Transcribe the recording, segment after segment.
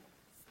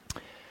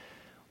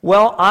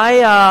Well,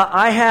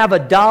 I have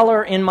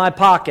 $1 in my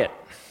pocket,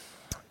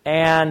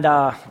 and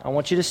I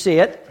want you to see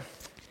it.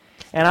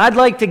 And I'd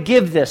like to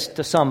give this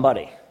to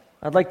somebody.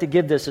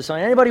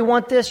 Anybody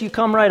want this? You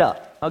come right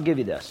up. I'll give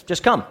you this.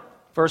 Just come.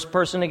 First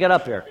person to get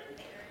up here.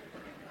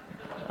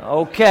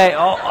 Okay.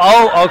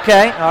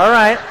 Okay. All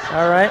right.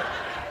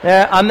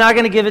 Yeah, I'm not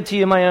going to give it to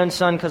you, my own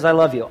son, because I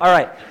love you. All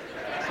right.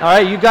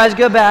 You guys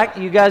go back.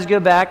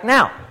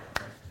 Now,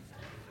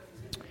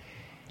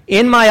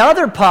 in my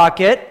other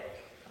pocket,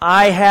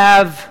 I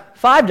have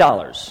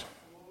 $5.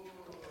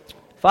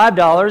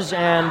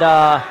 And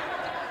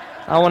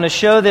I want to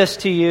show this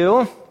to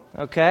you,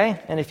 okay?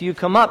 And if you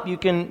come up, you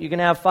can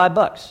have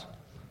 $5.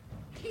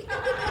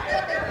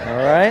 All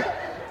right?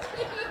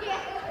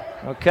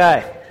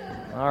 Okay.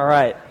 All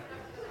right.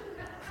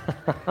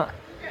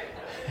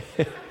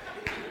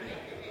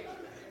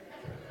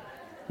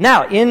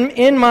 Now,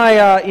 in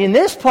my in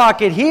this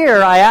pocket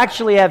here, I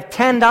actually have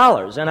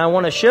 $10, and I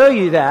want to show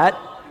you that.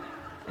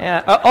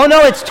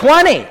 No, it's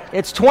 $20.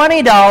 It's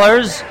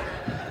 $20,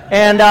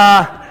 and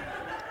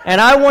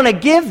I want to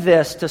give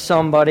this to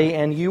somebody,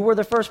 and you were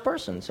the first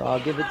person, so I'll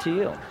give it to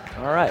you.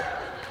 All right.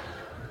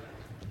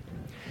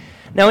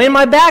 Now, in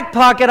my back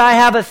pocket, I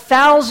have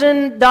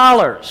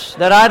 $1,000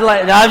 that I'd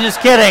like. No, I'm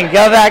just kidding.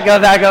 Go back.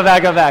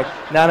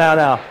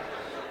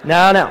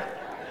 No.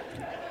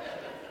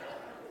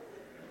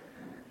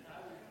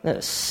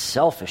 There's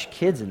selfish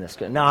kids in this.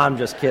 No, I'm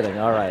just kidding.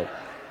 All right.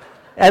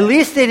 At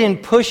least they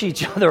didn't push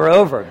each other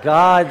over.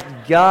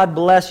 God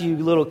bless you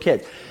little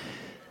kids.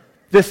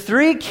 The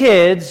 3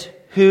 kids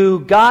who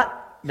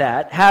got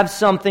that have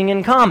something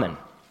in common.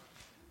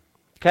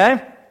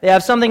 Okay? They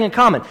have something in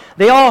common.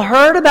 They all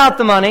heard about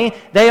the money,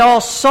 they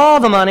all saw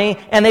the money,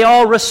 and they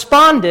all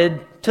responded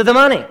to the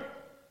money.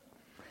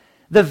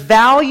 The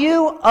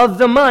value of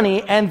the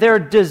money and their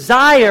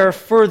desire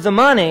for the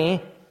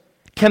money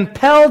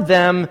compelled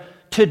them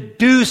to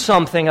do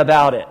something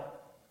about it.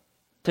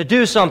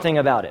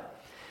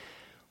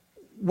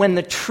 When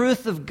the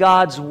truth of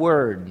God's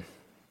Word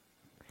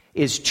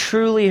is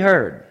truly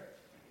heard,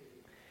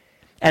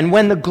 and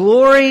when the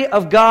glory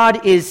of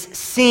God is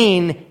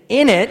seen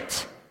in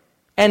it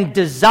and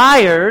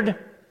desired,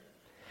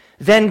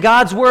 then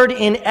God's Word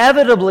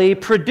inevitably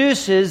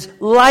produces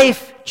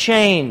life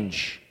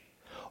change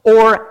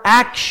or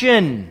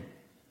action.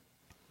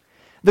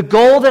 The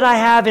goal that I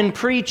have in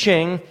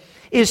preaching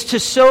is to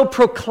so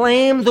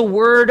proclaim the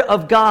Word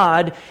of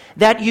God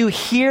that you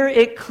hear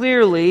it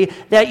clearly,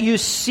 that you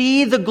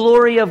see the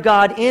glory of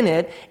God in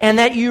it, and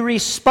that you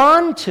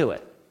respond to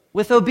it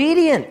with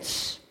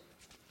obedience.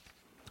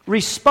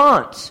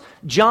 Response.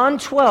 John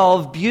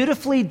 12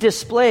 beautifully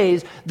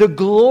displays the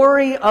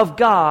glory of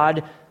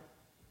God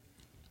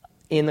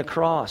in the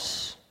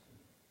cross.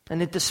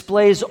 And it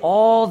displays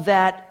all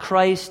that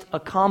Christ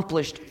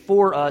accomplished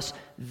for us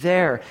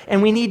there.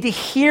 And we need to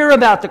hear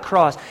about the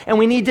cross. And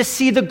we need to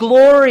see the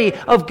glory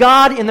of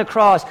God in the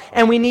cross.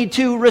 And we need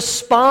to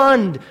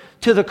respond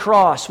to the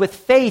cross with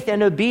faith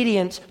and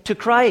obedience to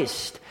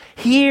Christ.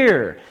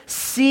 Hear,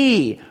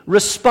 see,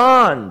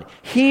 respond.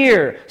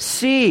 Hear,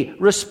 see,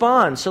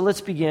 respond. So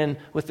let's begin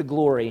with the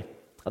glory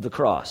of the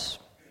cross.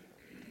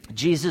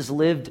 Jesus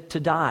lived to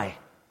die.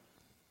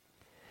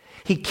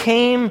 He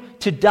came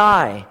to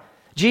die.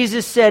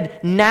 Jesus said,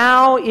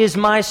 "Now is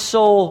my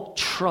soul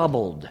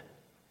troubled."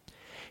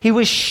 He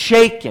was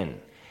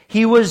shaken.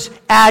 He was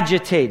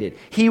agitated.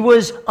 He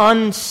was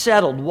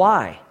unsettled.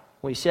 Why?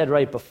 Well, he said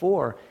right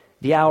before,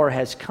 the hour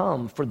has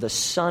come for the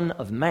Son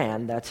of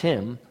Man, that's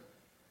him,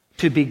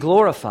 to be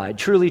glorified.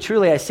 Truly,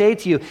 truly, I say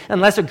to you,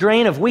 unless a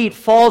grain of wheat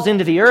falls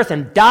into the earth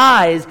and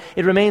dies,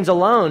 it remains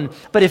alone.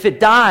 But if it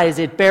dies,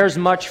 it bears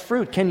much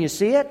fruit. Can you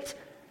see it?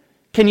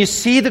 Can you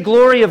see the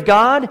glory of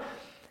God?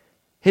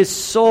 His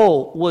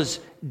soul was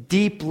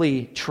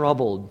deeply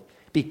troubled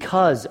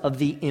because of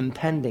the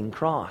impending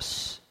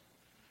cross.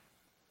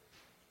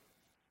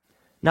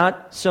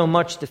 Not so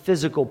much the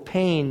physical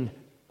pain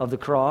of the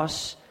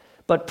cross,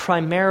 but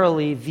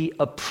primarily the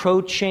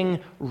approaching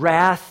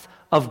wrath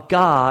of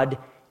God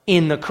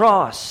in the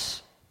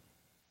cross.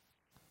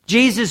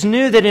 Jesus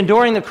knew that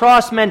enduring the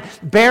cross meant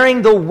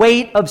bearing the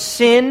weight of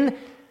sin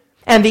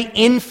and the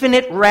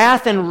infinite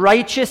wrath and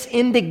righteous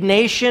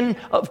indignation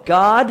of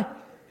God.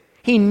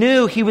 He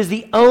knew he was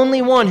the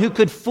only one who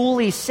could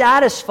fully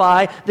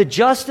satisfy the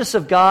justice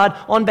of God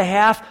on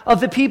behalf of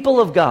the people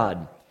of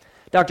God.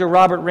 Dr.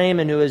 Robert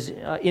Raymond, who has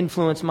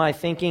influenced my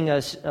thinking,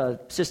 a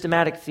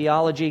systematic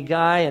theology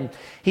guy, and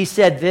he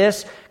said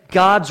this: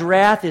 God's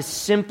wrath is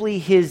simply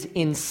his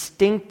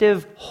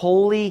instinctive,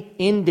 holy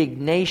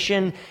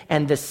indignation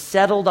and the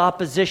settled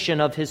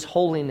opposition of his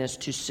holiness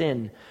to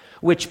sin,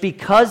 which,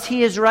 because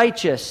he is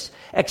righteous,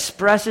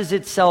 expresses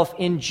itself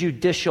in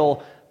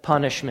judicial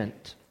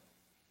punishment.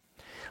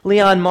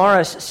 Leon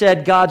Morris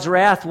said God's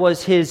wrath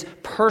was his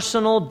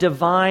personal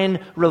divine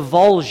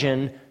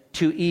revulsion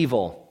to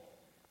evil.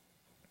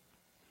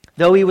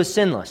 Though he was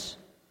sinless,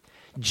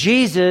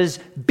 Jesus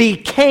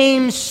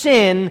became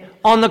sin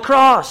on the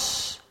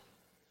cross.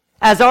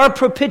 as our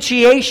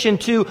propitiation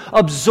to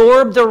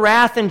absorb the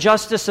wrath and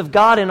justice of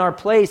God in our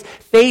place.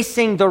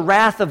 Facing the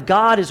wrath of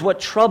God is what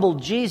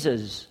troubled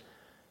Jesus.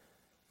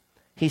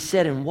 He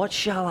said, "And what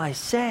shall I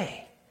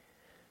say?"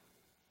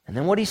 And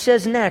then what he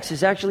says next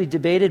is actually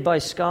debated by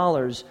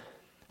scholars.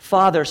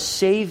 "Father,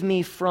 save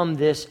me from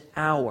this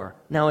hour."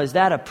 Now, is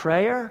that a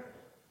prayer?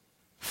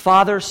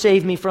 "Father,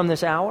 save me from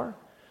this hour"?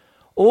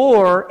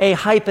 Or a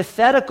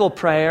hypothetical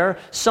prayer,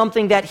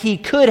 something that he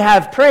could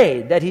have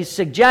prayed, that he's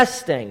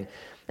suggesting?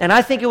 And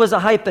I think it was a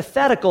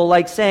hypothetical,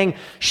 like saying,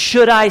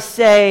 should I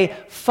say,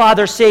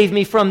 "Father, save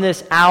me from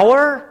this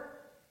hour"?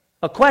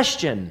 A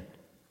question.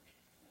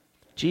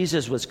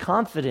 Jesus was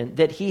confident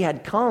that he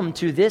had come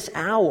to this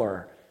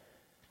hour,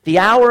 the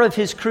hour of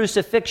his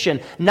crucifixion,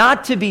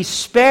 not to be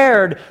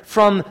spared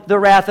from the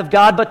wrath of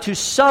God, but to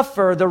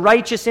suffer the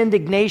righteous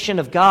indignation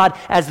of God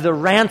as the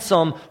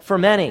ransom for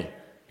many.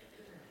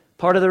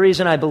 Part of the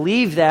reason I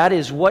believe that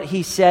is what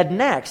he said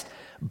next.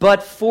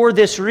 "But for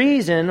this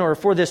reason," or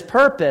for this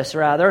purpose,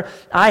 rather,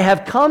 "I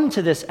have come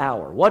to this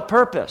hour." What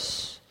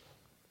purpose?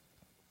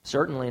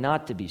 Certainly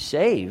not to be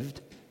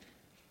saved.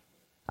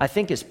 I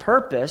think his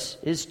purpose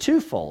is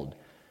twofold.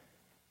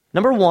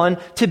 Number one,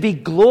 to be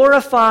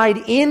glorified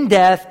in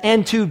death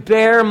and to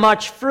bear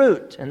much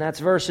fruit. And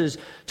that's verses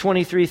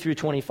 23 through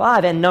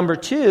 25. And number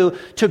two,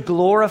 to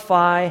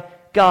glorify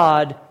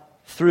God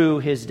through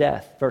his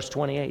death. Verse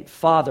 28,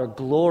 "Father,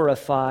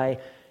 glorify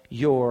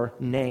your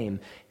name."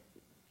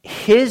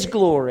 His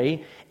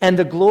glory and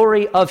the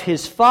glory of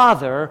his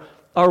Father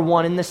are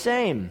one and the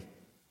same.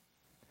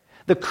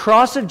 The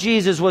cross of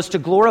Jesus was to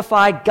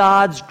glorify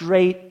God's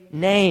great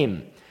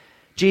name.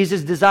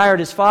 Jesus desired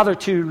his Father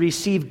to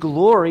receive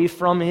glory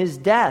from his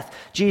death.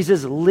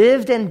 Jesus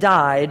lived and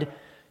died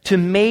to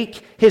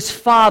make his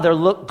Father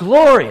look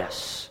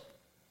glorious.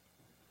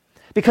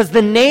 Because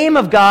the name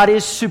of God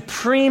is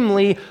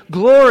supremely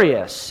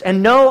glorious,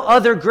 and no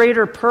other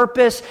greater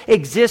purpose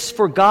exists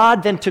for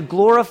God than to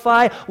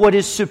glorify what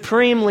is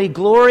supremely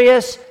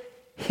glorious,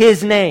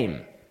 his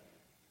name.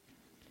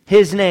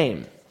 His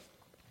name.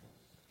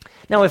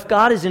 Now, if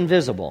God is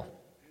invisible,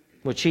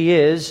 which he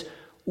is,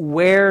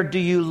 where do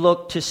you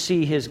look to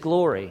see his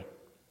glory?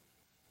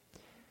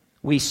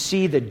 We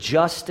see the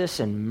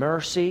justice and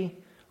mercy,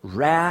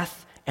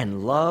 wrath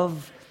and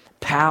love,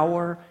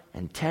 power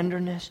and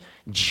tenderness,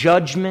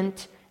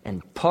 judgment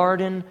and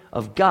pardon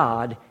of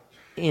God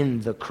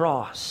in the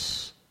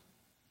cross.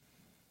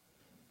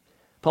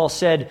 Paul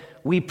said,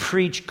 "We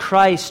preach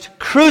Christ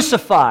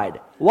crucified."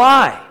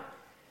 Why?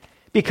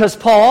 Because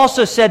Paul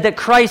also said that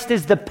Christ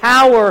is the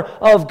power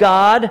of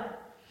God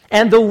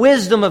and the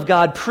wisdom of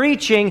God.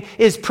 Preaching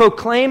is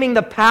proclaiming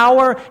the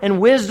power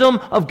and wisdom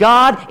of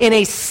God in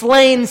a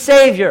slain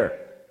Savior,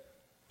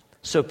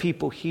 so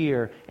people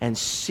hear and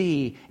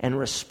see and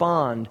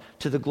respond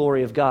to the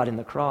glory of God in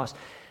the cross.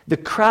 The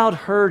crowd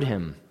heard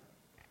him.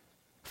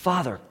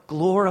 "Father,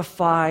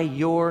 glorify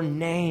your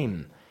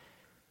name."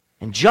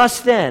 And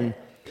just then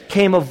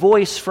came a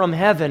voice from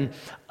heaven,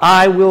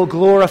 "I will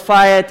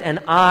glorify it, and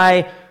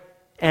I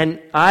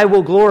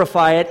will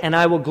glorify it, and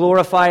I will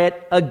glorify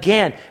it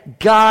again."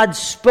 God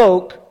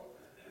spoke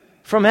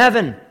from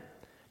heaven.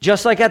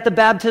 Just like at the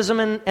baptism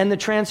and the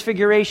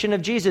transfiguration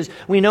of Jesus.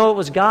 We know it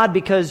was God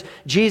because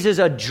Jesus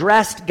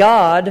addressed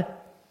God.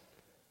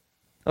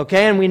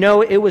 Okay, and we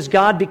know it was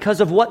God because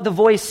of what the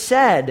voice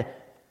said.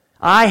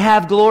 "I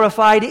have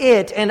glorified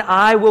it, and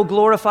I will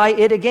glorify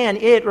it again."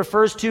 It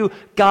refers to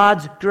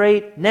God's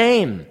great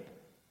name.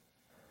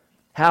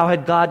 How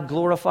had God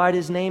glorified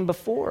his name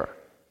before?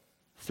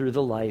 Through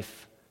the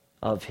life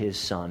of his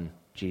Son,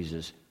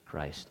 Jesus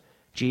Christ.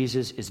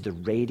 Jesus is the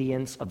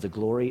radiance of the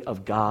glory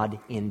of God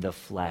in the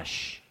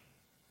flesh.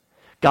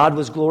 God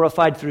was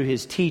glorified through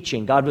his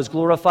teaching. God was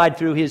glorified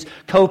through his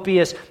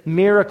copious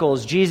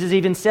miracles. Jesus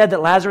even said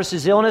that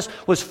Lazarus' illness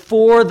was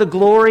for the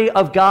glory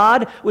of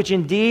God, which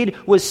indeed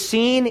was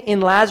seen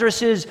in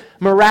Lazarus'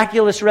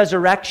 miraculous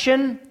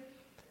resurrection.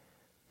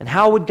 And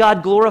how would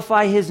God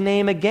glorify his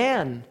name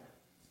again?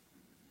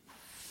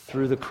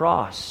 Through the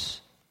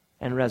cross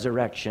and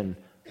resurrection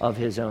of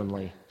his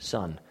only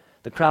Son.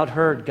 The crowd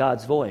heard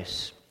God's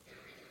voice.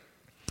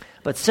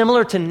 But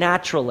similar to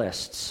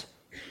naturalists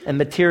and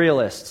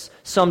materialists,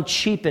 some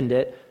cheapened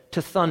it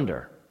to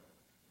thunder.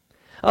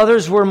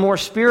 Others were more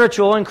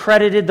spiritual and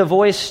credited the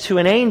voice to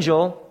an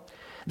angel.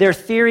 Their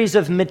theories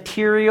of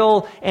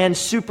material and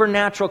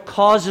supernatural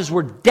causes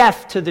were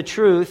deaf to the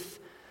truth.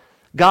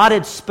 God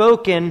had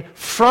spoken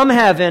from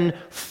heaven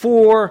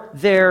for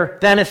their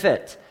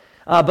benefit,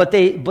 but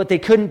they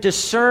couldn't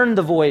discern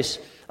the voice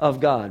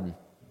of God.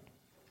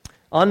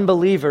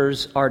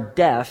 Unbelievers are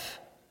deaf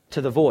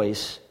to the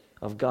voice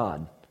of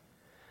God.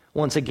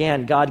 Once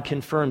again, God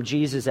confirmed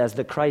Jesus as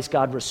the Christ.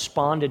 God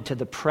responded to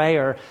the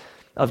prayer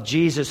of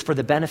Jesus for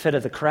the benefit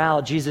of the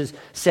crowd. Jesus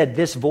said,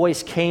 "This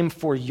voice came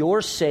for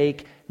your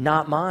sake,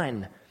 not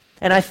mine."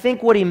 And I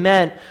think what he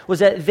meant was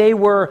that they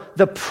were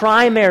the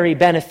primary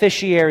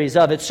beneficiaries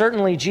of it.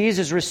 Certainly,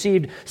 Jesus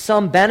received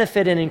some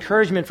benefit and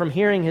encouragement from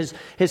hearing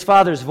his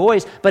Father's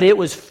voice, but it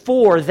was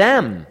for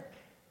them.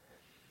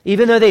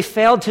 Even though they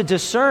failed to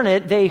discern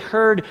it, they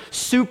heard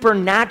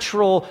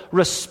supernatural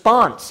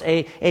response,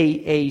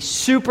 a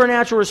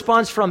supernatural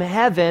response from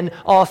heaven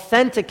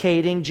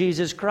authenticating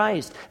Jesus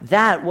Christ.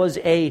 That was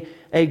a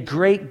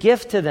great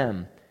gift to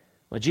them.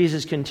 Well,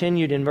 Jesus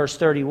continued in verse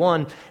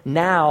 31,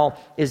 "Now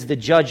is the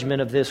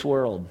judgment of this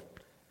world.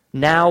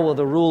 Now will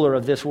the ruler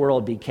of this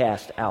world be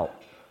cast out."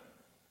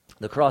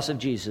 The cross of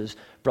Jesus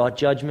brought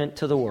judgment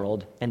to the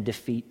world and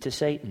defeat to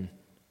Satan.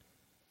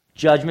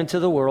 Judgment to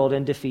the world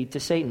and defeat to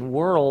Satan.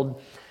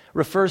 World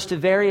refers to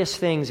various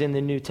things in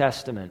the New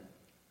Testament.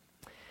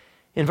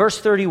 In verse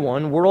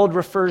 31, world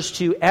refers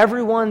to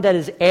everyone that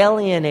is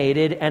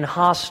alienated and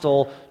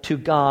hostile to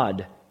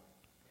God.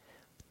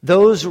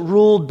 Those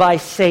ruled by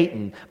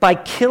Satan. By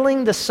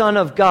killing the Son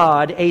of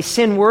God, a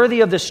sin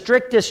worthy of the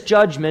strictest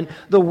judgment,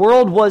 the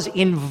world was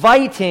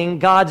inviting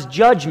God's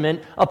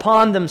judgment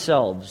upon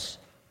themselves,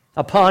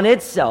 upon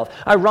itself.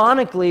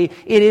 Ironically,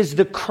 it is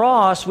the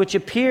cross which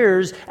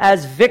appears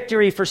as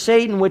victory for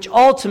Satan, which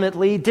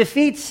ultimately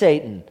defeats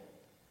Satan.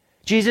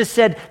 Jesus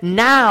said,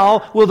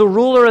 "Now will the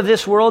ruler of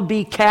this world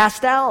be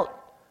cast out."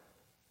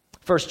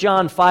 1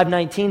 John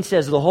 5:19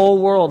 says, "The whole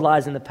world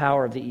lies in the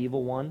power of the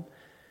evil one."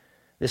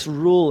 This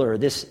ruler,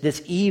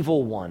 this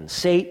evil one,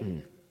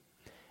 Satan,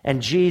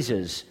 and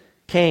Jesus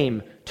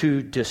came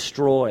to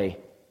destroy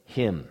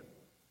him.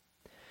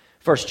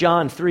 1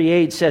 John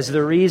 3:8 says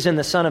the reason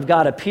the Son of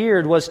God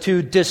appeared was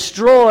to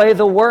destroy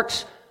the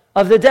works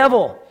of the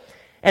devil.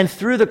 And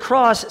through the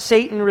cross,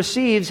 Satan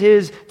receives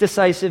his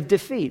decisive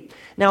defeat.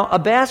 Now, a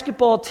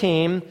basketball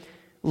team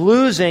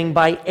losing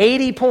by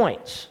 80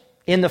 points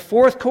in the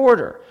fourth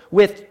quarter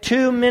with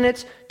 2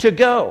 minutes to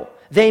go,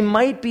 they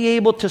might be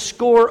able to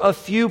score a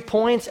few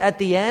points at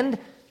the end,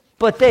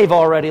 but they've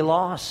already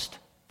lost.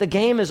 The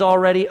game is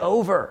already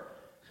over.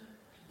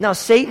 Now,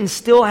 Satan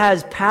still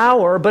has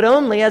power, but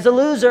only as a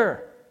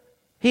loser.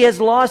 He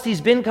has lost.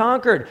 He's been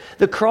conquered.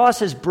 The cross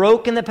has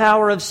broken the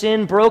power of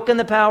sin, broken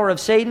the power of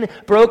Satan,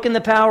 broken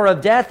the power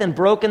of death, and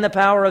broken the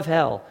power of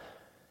hell.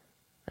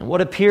 And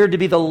what appeared to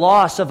be the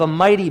loss of a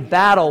mighty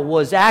battle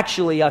was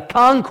actually a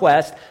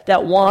conquest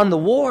that won the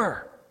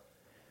war.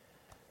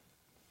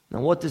 Now,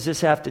 what does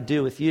this have to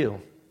do with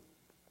you?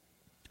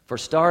 For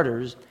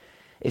starters,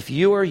 if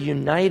you are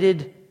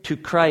united to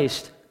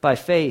Christ by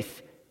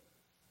faith,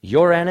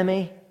 your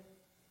enemy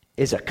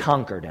is a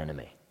conquered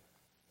enemy.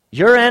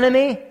 Your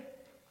enemy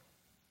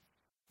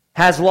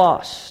has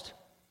lost.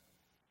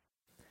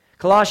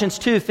 Colossians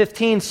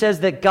 2:15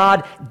 says that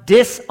God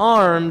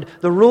disarmed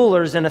the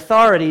rulers and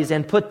authorities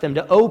and put them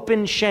to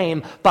open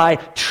shame by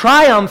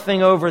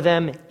triumphing over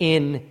them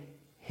in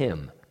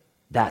Him.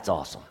 That's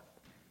awesome.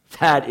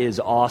 That is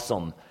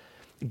awesome.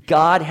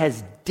 God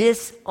has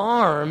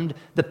disarmed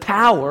the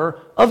power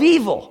of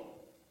evil.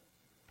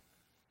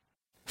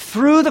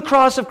 Through the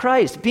cross of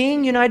Christ,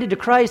 being united to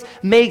Christ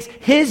makes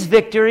His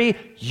victory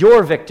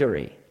your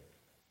victory.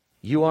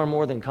 You are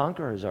more than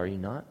conquerors, are you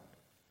not?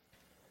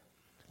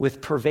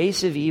 With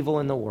pervasive evil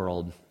in the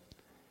world,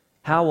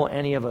 how will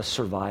any of us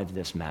survive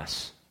this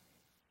mess?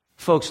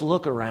 Folks,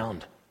 look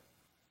around.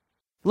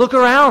 Look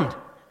around.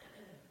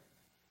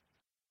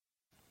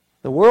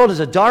 The world is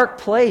a dark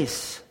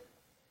place.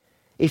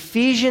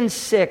 Ephesians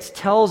 6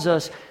 tells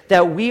us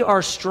that we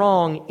are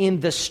strong in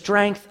the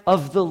strength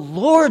of the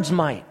Lord's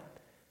might.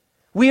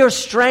 We are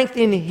strong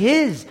in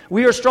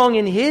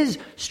His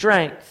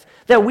strength,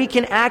 that we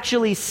can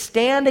actually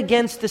stand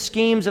against the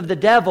schemes of the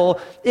devil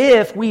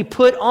if we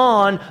put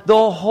on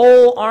the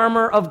whole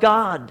armor of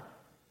God.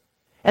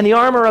 And the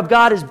armor of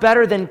God is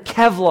better than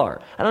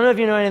Kevlar. I don't know if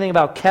you know anything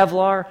about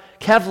Kevlar.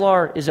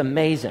 Kevlar is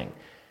amazing.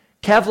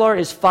 Kevlar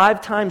is 5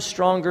 times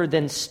stronger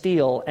than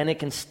steel, and it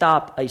can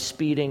stop a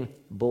speeding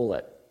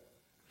bullet.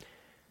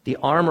 The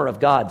armor of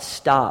God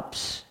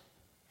stops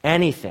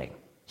anything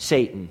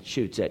Satan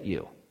shoots at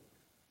you.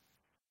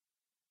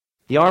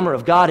 The armor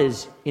of God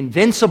is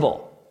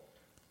invincible.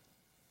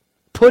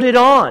 Put it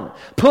on.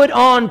 Put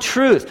on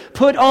truth.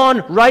 Put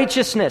on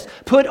righteousness.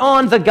 Put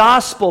on the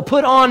gospel.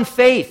 Put on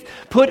faith.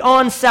 Put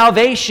on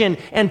salvation.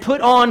 And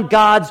put on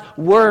God's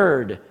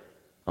word.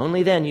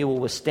 Only then you will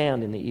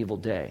withstand in the evil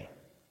day.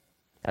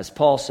 As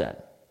Paul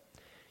said,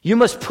 you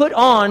must put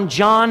on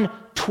John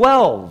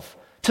 12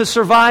 to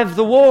survive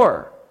the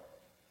war.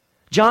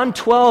 John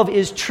 12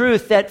 is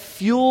truth that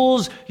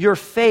fuels your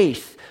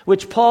faith,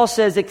 which Paul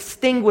says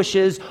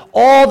extinguishes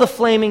all the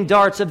flaming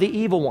darts of the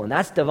evil one.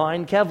 That's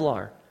divine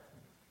Kevlar.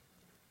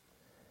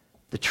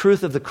 The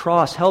truth of the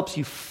cross helps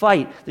you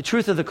fight. The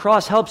truth of the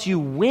cross helps you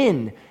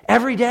win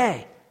every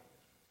day.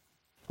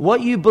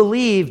 What you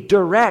believe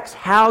directs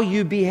how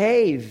you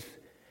behave.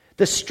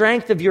 The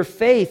strength of your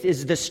faith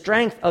is the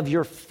strength of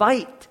your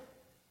fight.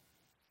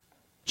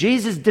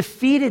 Jesus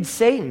defeated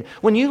Satan.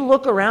 When you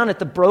look around at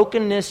the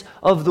brokenness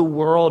of the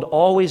world,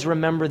 always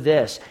remember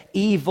this: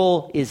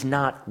 evil is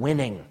not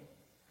winning.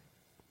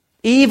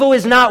 Evil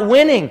is not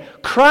winning.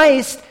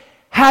 Christ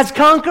has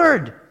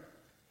conquered.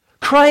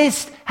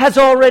 Christ has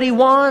already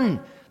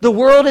won. The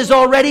world is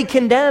already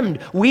condemned.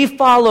 We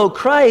follow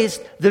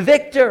Christ, the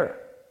victor.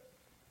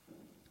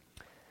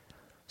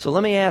 So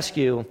let me ask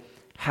you,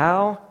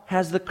 How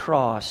has the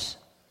cross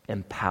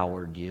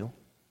empowered you?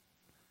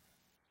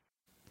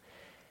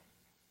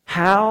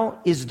 How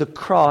is the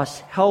cross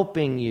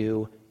helping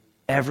you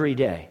every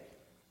day?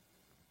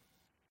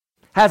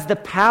 Has the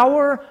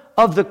power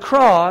of the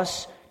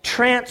cross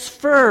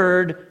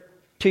transferred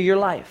to your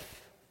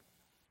life?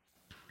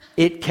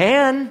 It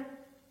can.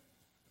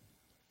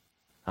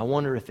 I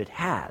wonder if it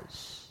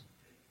has.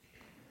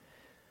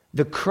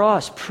 The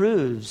cross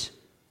proves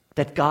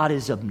that God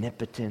is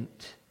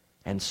omnipotent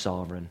and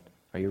sovereign.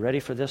 Are you ready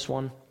for this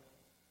one?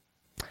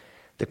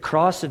 The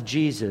cross of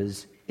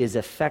Jesus is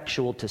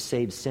effectual to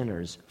save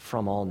sinners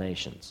from all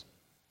nations.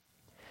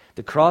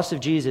 The cross of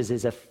Jesus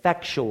is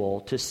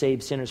effectual to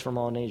save sinners from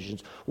all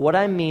nations. What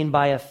I mean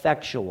by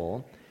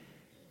effectual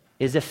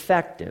is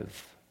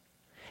effective.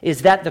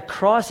 Is that the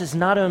cross is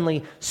not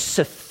only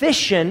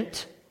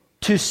sufficient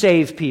to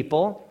save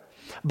people,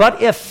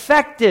 but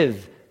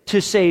effective to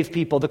save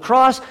people. The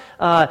cross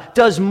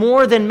does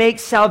more than make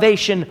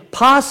salvation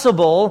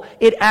possible.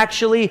 It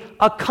actually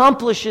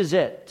accomplishes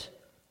it.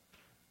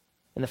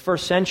 In the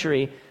first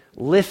century,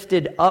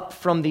 lifted up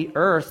from the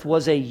earth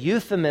was a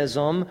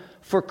euphemism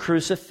for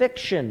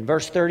crucifixion.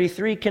 Verse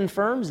 33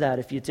 confirms that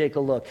if you take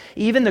a look.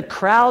 Even the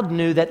crowd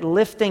knew that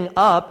lifting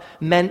up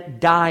meant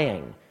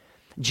dying.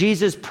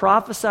 Jesus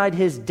prophesied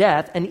his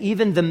death and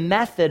even the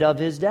method of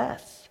his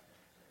death.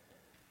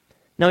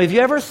 Now, have you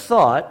ever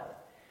thought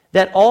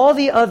that all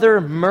the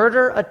other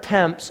murder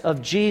attempts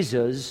of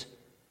Jesus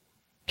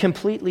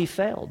completely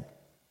failed?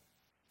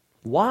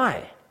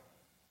 Why?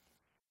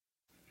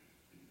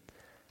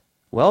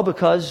 Well,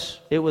 because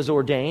it was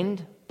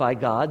ordained by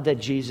God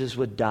that Jesus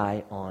would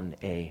die on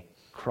a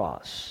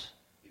cross.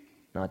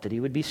 Not that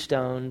he would be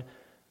stoned,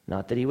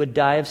 not that he would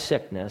die of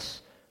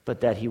sickness,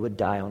 but that he would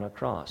die on a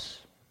cross.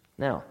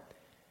 Now,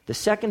 the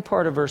second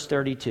part of verse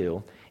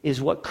 32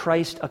 is what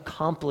Christ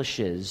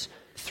accomplishes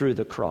through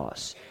the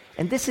cross.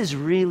 And this is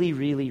really,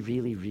 really,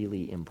 really,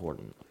 really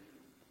important.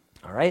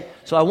 All right?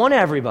 So I want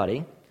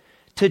everybody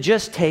to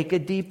just take a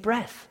deep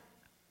breath.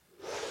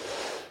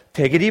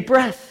 Take a deep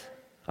breath.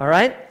 All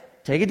right?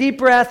 Take a deep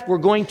breath. We're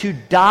going to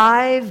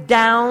dive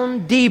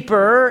down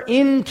deeper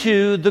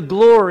into the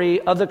glory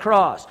of the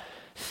cross.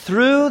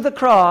 Through the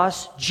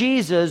cross,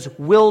 Jesus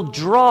will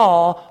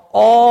draw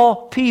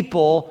all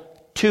people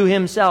to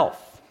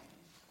himself.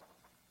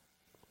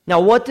 Now,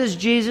 what does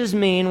Jesus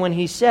mean when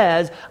he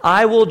says,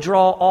 I will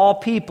draw all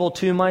people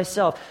to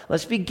myself?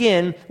 Let's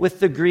begin with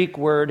the Greek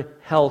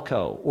word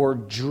helko, or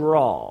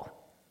draw.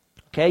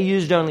 Okay,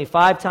 used only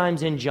 5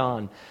 times in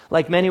John.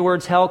 Like many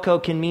words,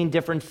 helko can mean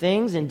different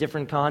things in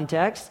different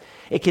contexts.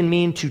 It can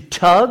mean to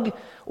tug,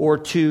 or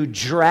to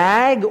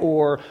drag,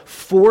 or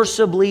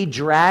forcibly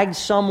drag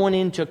someone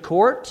into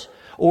court,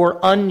 or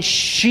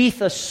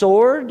unsheath a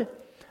sword.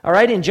 All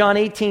right, in John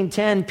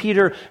 18:10,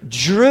 Peter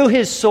drew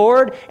his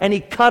sword and he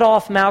cut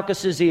off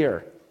Malchus's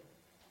ear.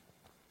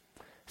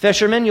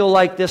 Fishermen, you'll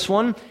like this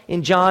one.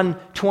 In John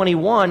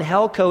 21,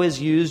 helko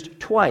is used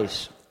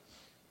twice.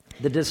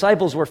 The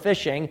disciples were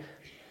fishing,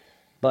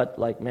 but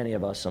like many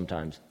of us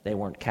sometimes, they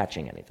weren't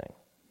catching anything.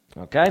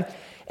 Okay?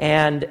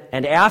 And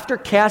after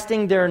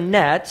casting their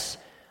nets,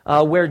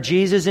 where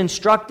Jesus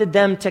instructed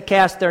them to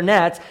cast their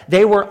nets,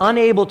 they were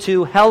unable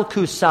to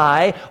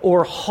helkusai,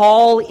 or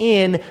haul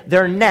in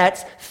their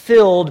nets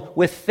filled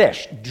with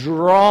fish,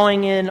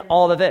 drawing in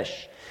all the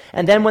fish.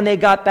 And then when they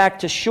got back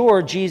to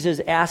shore, Jesus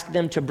asked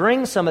them to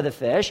bring some of the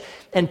fish,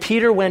 and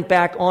Peter went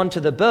back onto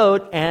the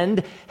boat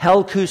and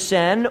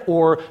helkusen,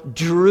 or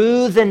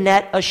drew the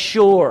net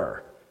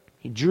ashore.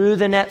 He drew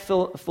the net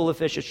full of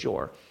fish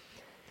ashore.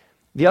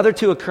 The other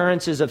 2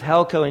 occurrences of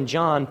helko in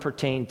John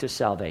pertain to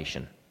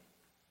salvation.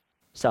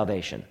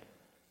 Salvation.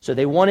 So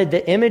they wanted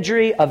the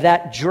imagery of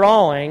that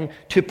drawing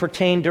to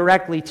pertain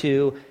directly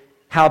to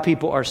how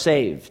people are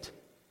saved.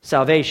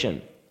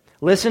 Salvation.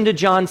 Listen to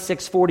John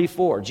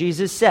 6:44.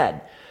 Jesus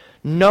said,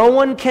 "No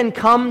one can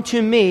come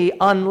to me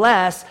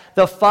unless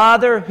the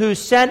Father who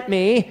sent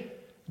me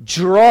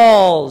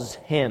draws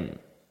him,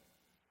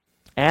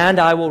 and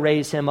I will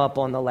raise him up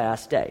on the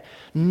last day."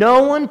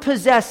 No one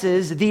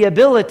possesses the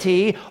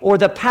ability or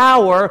the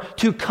power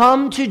to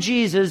come to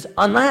Jesus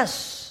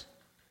unless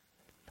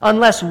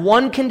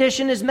one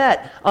condition is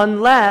met,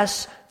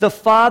 unless the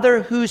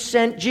Father who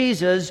sent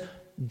Jesus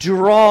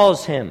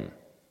draws him.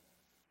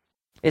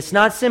 It's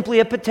not simply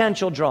a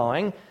potential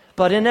drawing,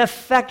 but an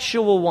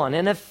effectual one,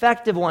 an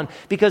effective one.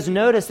 Because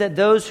notice that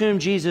those whom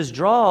Jesus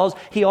draws,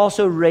 he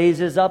also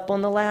raises up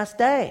on the last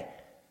day.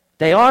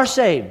 They are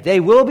saved. They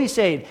will be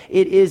saved.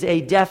 It is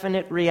a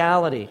definite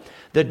reality.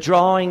 The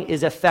drawing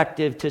is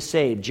effective to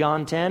save.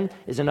 John 10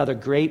 is another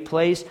great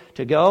place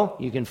to go.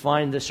 You can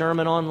find the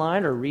sermon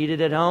online or read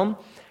it at home.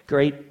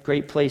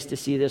 Great place to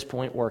see this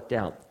point worked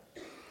out.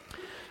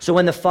 So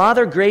when the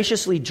Father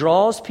graciously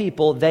draws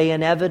people, they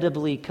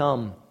inevitably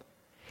come.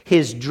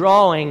 His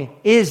drawing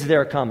is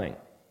their coming.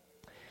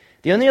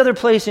 The only other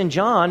place in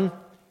John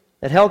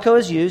that helko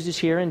is used is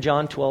here in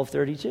John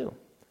 12:32.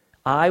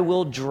 I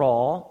will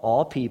draw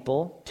all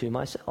people to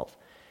myself.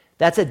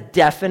 That's a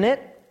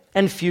definite,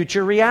 and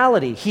future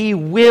reality. He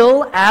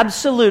will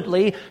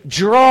absolutely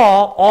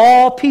draw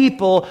all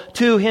people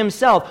to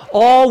himself.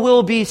 All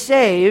will be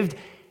saved.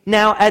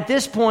 Now, at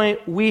this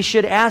point, we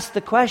should ask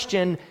the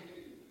question,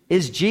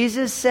 is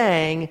Jesus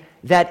saying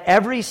that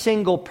every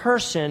single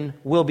person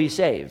will be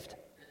saved?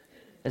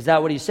 Is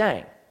that what he's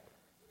saying?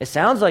 It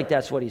sounds like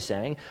that's what he's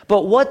saying.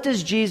 But what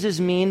does Jesus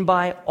mean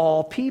by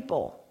all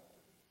people?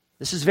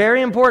 This is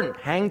very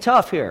important. Hang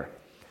tough here.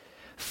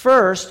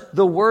 First,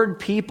 the word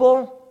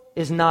people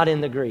is not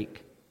in the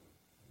Greek.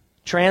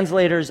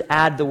 Translators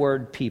add the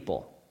word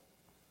people.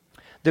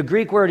 The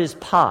Greek word is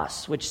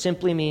pas, which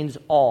simply means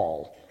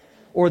all,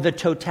 or the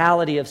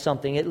totality of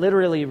something. It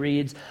literally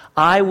reads,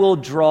 I will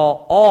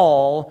draw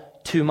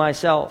all to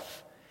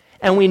myself.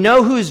 And we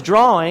know who's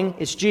drawing.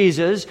 It's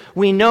Jesus.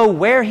 We know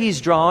where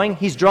he's drawing.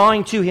 He's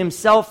drawing to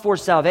himself for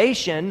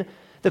salvation.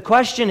 The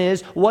question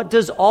is, what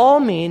does all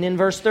mean in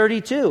verse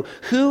 32?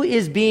 Who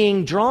is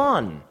being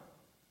drawn?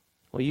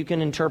 Well, you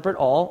can interpret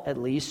all at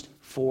least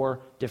 4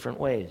 different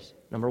ways.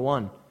 Number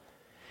 1,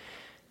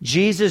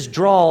 Jesus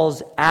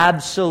draws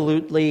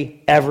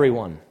absolutely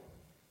everyone,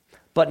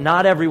 but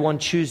not everyone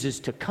chooses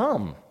to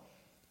come.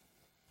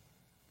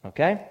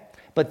 Okay?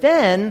 But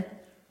then,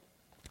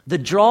 the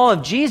draw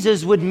of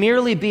Jesus would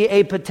merely be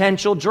a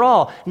potential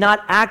draw,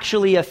 not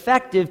actually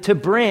effective to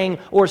bring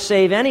or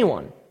save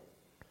anyone.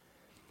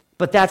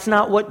 But that's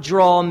not what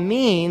draw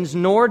means,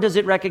 nor does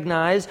it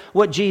recognize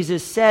what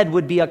Jesus said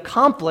would be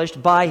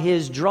accomplished by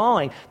his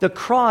drawing. The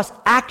cross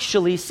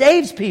actually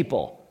saves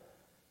people.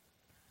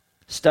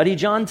 Study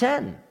John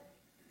 10.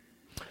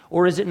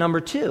 Or is it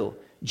number 2?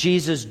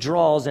 Jesus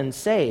draws and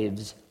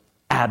saves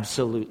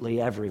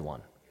absolutely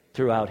everyone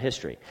throughout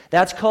history.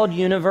 That's called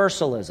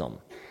universalism.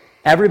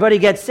 Everybody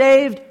gets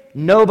saved,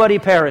 nobody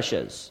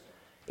perishes.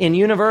 In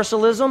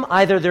universalism,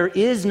 either there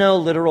is no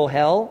literal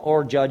hell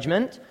or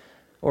judgment,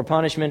 or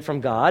punishment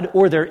from God,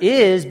 or there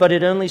is, but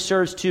it only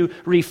serves to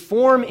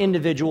reform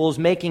individuals,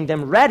 making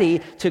them ready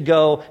to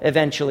go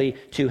eventually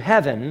to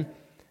heaven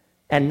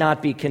and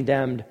not be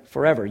condemned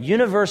forever.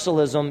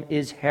 Universalism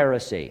is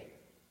heresy.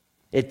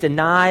 It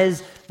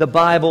denies the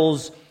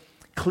Bible's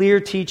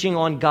clear teaching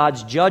on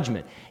God's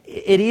judgment.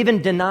 It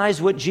even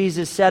denies what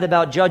Jesus said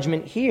about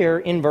judgment here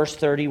in verse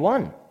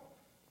 31.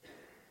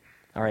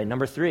 All right,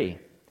 number 3.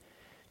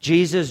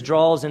 Jesus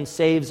draws and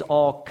saves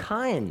all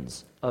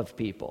kinds of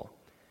people.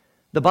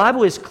 The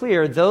Bible is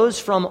clear, those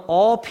from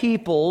all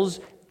peoples,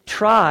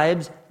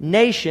 tribes,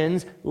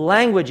 nations,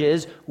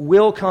 languages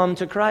will come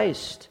to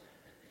Christ.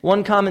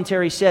 One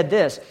commentary said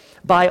this,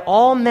 by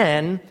all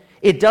men,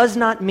 it does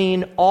not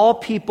mean all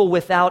people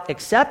without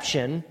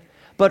exception,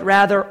 but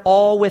rather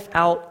all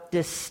without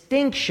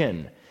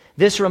distinction.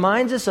 This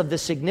reminds us of the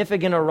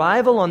significant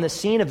arrival on the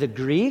scene of the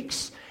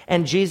Greeks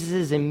and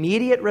Jesus'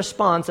 immediate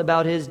response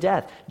about his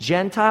death.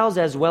 Gentiles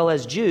as well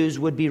as Jews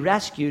would be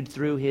rescued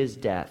through his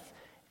death.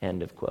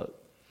 End of quote.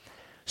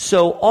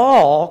 So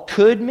all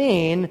could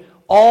mean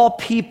all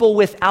people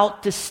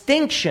without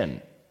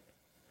distinction.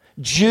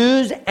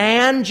 Jews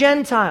and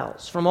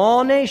Gentiles from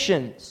all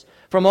nations,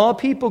 from all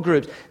people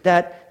groups,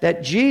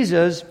 that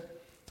Jesus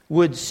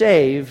would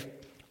save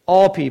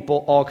all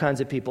people, all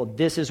kinds of people.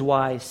 This is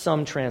why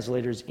some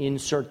translators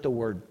insert the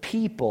word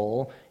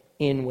people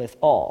in with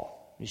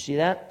all. You see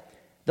that?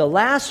 The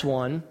last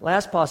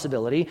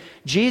possibility,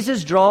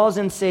 Jesus draws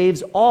and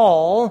saves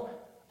all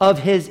of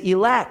his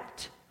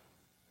elect.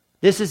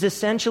 This is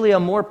essentially a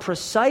more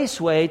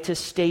precise way to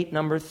state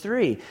number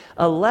 3.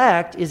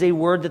 Elect is a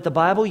word that the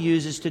Bible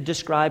uses to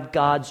describe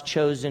God's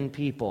chosen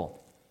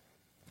people.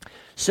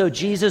 So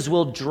Jesus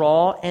will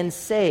draw and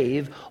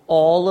save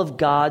all of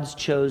God's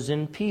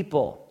chosen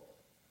people.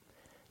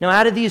 Now,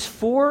 out of these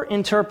 4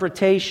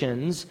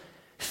 interpretations,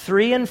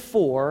 3 and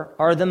 4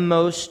 are the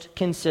most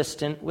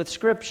consistent with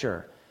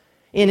Scripture.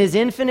 In his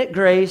infinite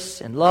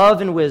grace and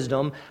love and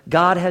wisdom,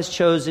 God has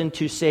chosen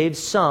to save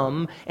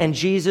some, and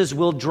Jesus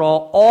will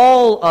draw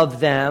all of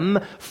them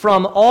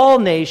from all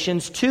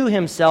nations to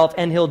himself,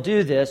 and he'll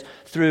do this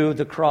through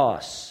the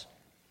cross.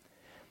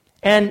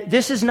 And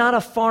this is not a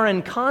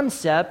foreign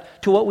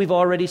concept to what we've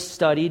already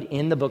studied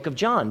in the book of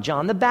John.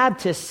 John the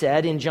Baptist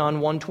said in John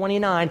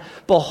 1:29,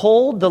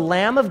 "Behold the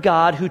Lamb of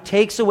God who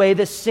takes away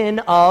the sin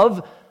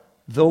of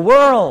the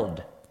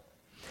world."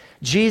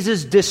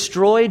 Jesus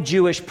destroyed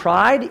Jewish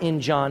pride in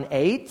John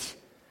 8.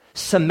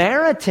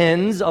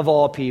 Samaritans, of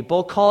all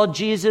people, called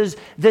Jesus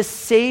the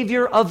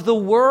Savior of the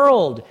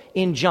world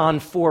in John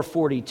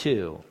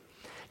 4:42.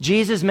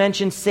 Jesus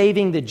mentioned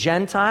saving the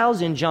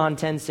Gentiles in John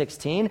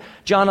 10:16.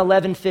 John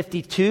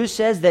 11:52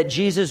 says that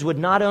Jesus would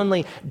not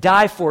only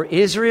die for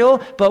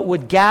Israel, but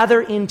would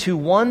gather into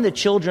one the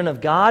children of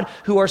God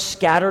who are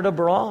scattered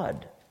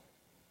abroad.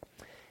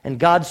 And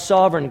God's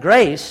sovereign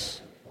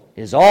grace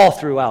is all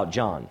throughout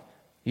John.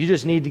 You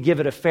just need to give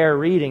it a fair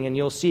reading and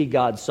you'll see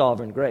God's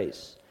sovereign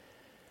grace.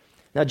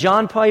 Now,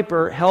 John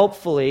Piper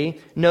helpfully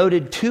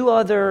noted 2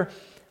 other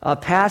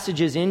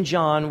passages in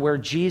John where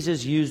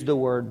Jesus used the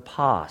word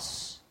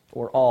pas,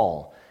 or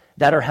all,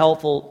 that are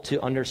helpful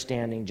to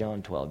understanding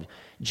John 12.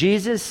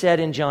 Jesus said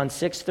in John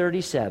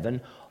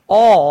 6:37,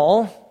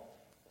 all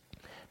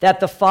that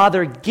the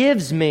Father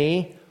gives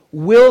me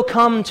will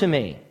come to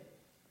me.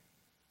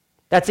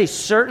 That's a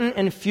certain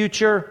and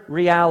future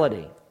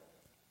reality.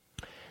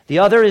 The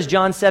other is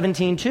John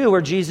 17:2,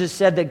 where Jesus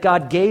said that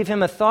God gave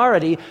him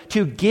authority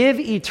to give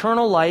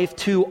eternal life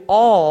to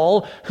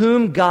all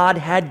whom God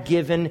had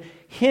given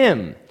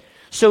him.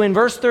 So in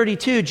verse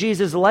 32,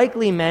 Jesus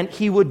likely meant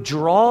he would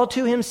draw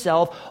to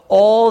himself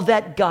all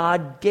that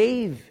God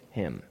gave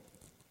him.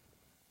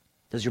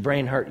 Does your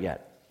brain hurt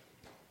yet?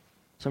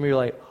 Some of you are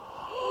like,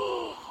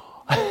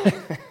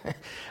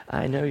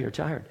 I know you're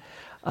tired.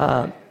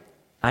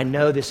 I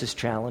know this is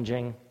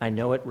challenging. I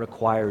know it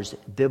requires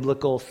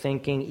biblical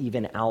thinking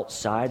even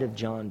outside of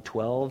John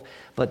 12.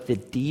 But the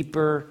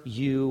deeper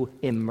you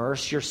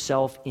immerse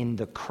yourself in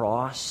the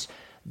cross,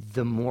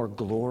 the more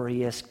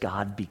glorious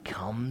God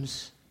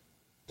becomes.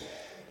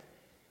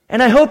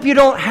 And I hope you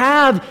don't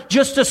have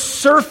just a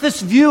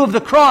surface view of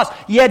the cross.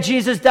 Yeah,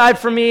 Jesus died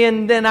for me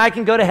and then I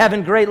can go to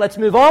heaven. Great, let's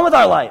move on with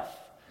our life.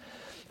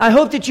 I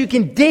hope that you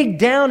can dig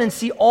down and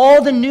see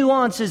all the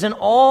nuances and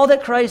all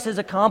that Christ has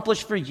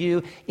accomplished for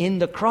you in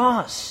the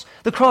cross.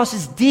 The cross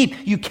is deep.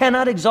 You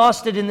cannot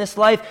exhaust it in this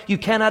life. You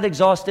cannot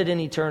exhaust it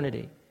in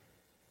eternity.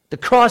 The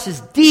cross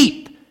is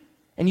deep,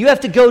 and you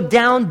have to go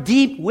down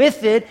deep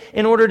with it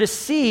in order to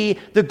see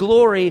the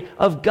glory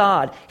of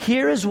God.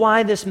 Here is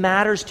why this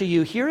matters to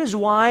you. Here is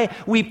why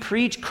we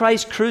preach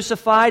Christ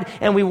crucified,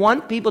 and we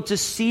want people to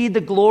see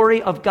the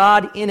glory of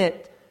God in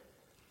it.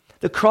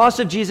 The cross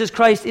of Jesus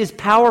Christ is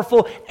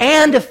powerful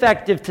and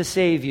effective to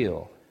save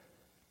you.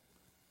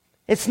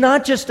 It's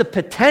not just a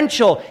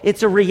potential,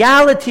 it's a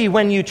reality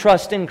when you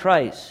trust in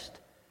Christ.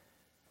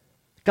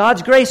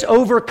 God's grace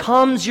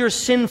overcomes your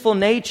sinful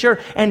nature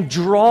and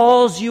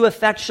draws you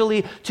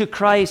effectually to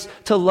Christ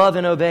to love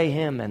and obey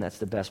Him, and that's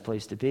the best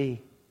place to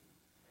be.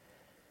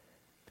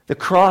 The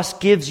cross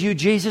gives you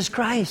Jesus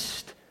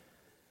Christ.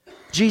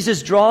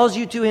 Jesus draws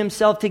you to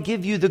Himself to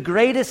give you the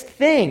greatest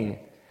thing.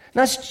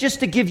 Not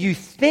just to give you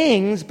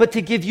things, but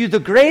to give you the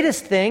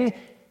greatest thing,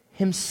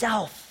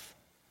 Himself.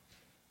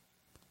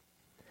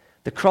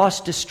 The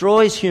cross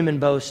destroys human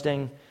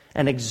boasting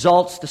and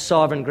exalts the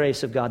sovereign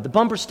grace of God. The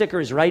bumper sticker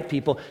is right,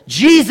 people.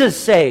 Jesus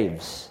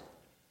saves.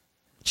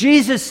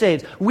 Jesus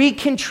saves. We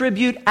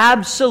contribute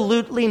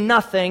absolutely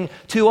nothing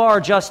to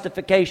our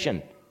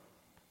justification.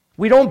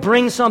 We don't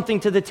bring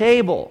something to the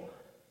table.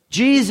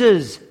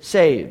 Jesus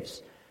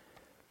saves.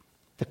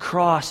 The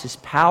cross is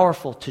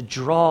powerful to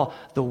draw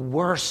the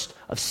worst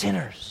of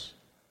sinners.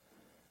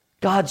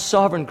 God's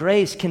sovereign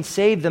grace can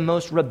save the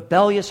most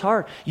rebellious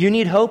heart. You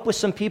need hope with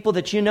some people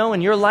that you know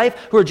in your life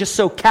who are just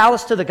so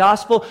callous to the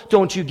gospel.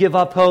 Don't you give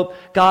up hope.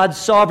 God's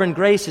sovereign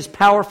grace is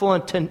powerful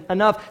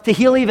enough to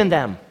heal even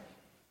them.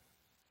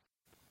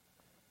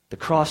 The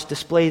cross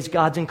displays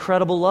God's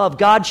incredible love.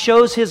 God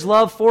shows His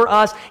love for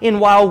us in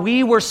while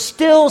we were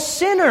still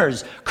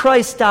sinners,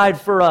 Christ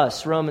died for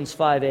us, Romans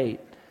 5:8.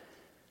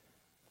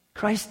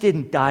 Christ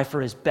didn't die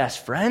for His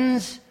best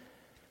friends.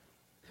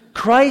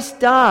 Christ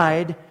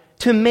died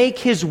to make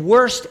His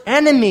worst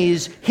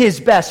enemies His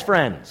best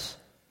friends.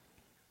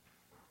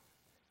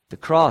 The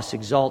cross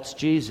exalts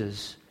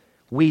Jesus.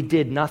 We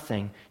did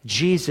nothing.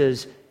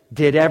 Jesus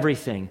did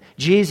everything.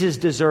 Jesus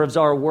deserves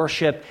our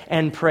worship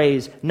and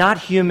praise, not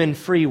human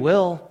free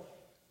will.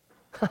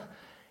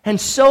 And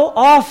so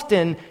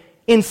often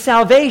in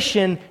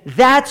salvation,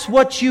 that's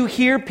what you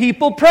hear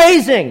people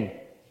praising.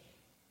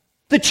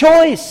 The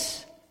choice.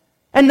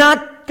 And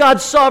not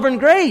God's sovereign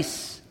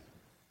grace.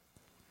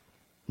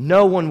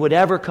 No one would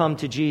ever come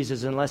to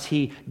Jesus unless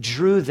He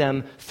drew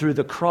them through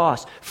the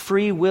cross.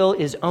 Free will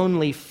is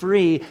only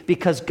free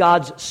because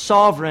God's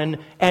sovereign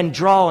and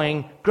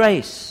drawing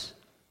grace.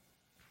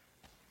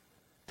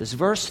 Does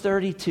verse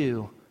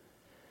 32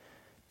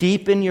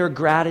 deepen your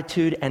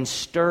gratitude and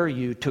stir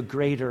you to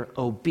greater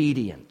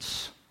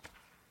obedience?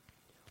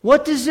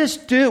 What does this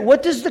do?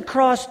 What does the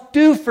cross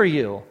do for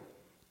you?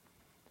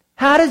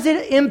 How does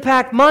it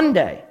impact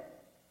Monday?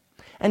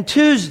 And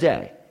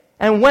Tuesday,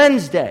 and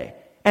Wednesday,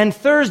 and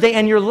Thursday,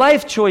 and your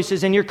life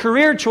choices, and your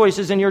career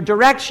choices, and your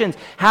directions?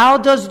 How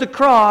does the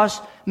cross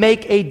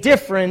make a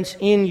difference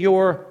in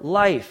your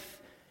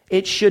life?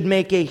 It should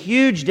make a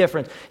huge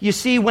difference. You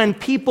see, when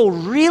people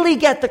really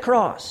get the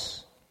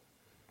cross,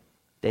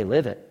 they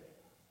live it.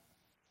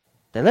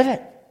 They live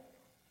it.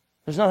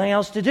 There's nothing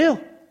else to do.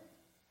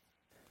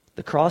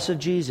 The cross of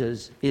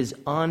Jesus is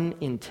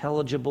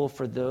unintelligible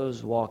for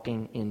those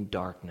walking in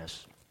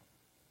darkness.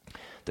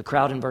 The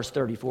crowd in verse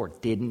 34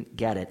 didn't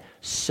get it.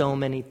 So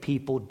many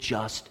people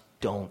just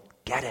don't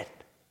get it.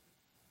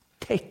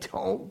 They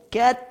don't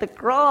get the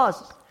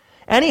cross.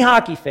 Any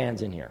hockey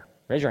fans in here?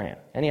 Raise your hand.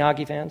 Any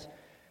hockey fans?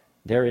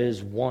 There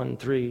is 1,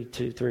 3,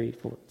 2, 3,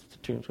 4,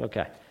 2.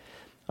 Okay.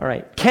 All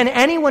right. Can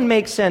anyone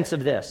make sense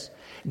of this?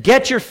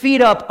 Get your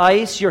feet up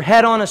ice, your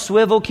head on a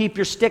swivel, keep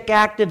your stick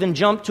active, and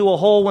jump to a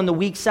hole when the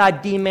weak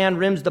side D-man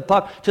rims the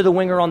puck to the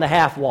winger on the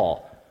half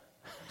wall.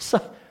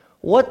 So,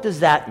 what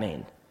does that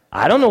mean?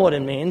 I don't know what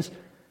it means.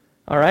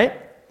 All right?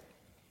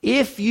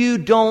 If you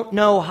don't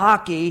know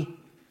hockey,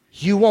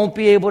 you won't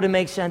be able to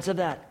make sense of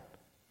that.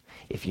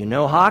 If you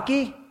know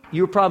hockey,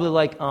 You were probably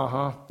like,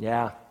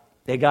 yeah,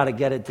 they got to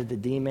get it to the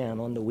D-man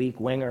on the weak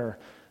winger.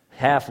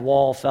 Half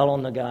wall fell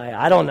on the guy.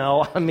 I don't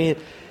know. I mean,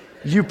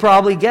 you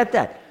probably get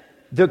that.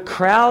 The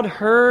crowd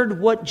heard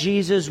what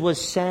Jesus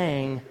was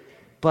saying,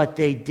 but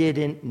they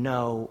didn't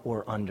know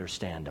or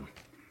understand him.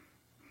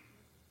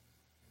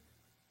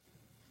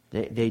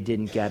 They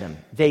didn't get him.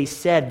 They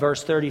said,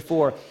 verse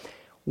 34,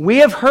 we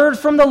have heard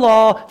from the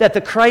law that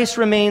the Christ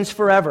remains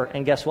forever.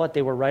 And guess what?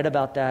 They were right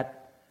about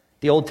that.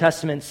 The Old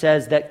Testament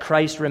says that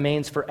Christ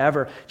remains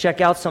forever.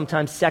 Check out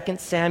sometimes 2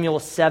 Samuel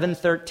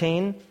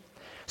 7:13,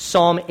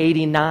 Psalm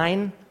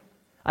 89,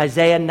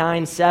 Isaiah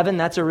 9:7.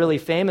 That's a really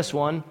famous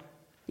one.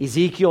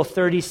 Ezekiel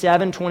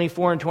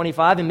 37:24 and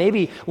 25. And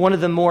maybe one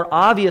of the more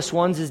obvious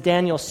ones is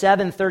Daniel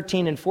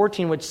 7:13 and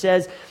 14, which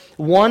says,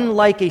 one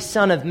like a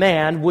son of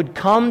man would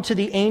come to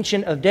the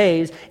Ancient of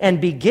Days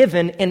and be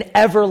given an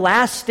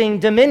everlasting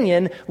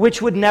dominion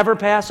which would never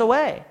pass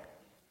away.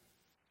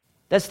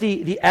 That's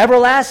the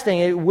everlasting.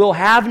 It will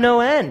have no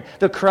end.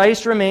 The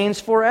Christ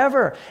remains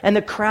forever. And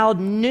the crowd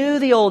knew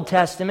the Old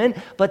Testament,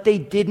 but they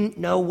didn't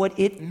know what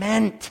it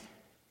meant.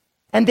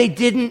 And they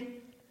didn't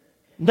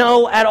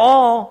know at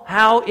all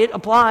how it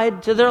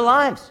applied to their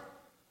lives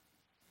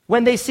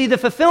when they see the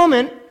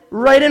fulfillment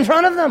right in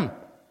front of them.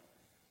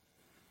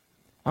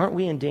 Aren't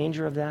we in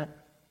danger of that?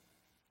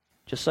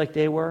 Just like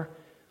they were?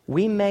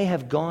 We may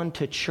have gone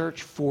to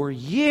church for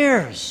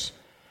years,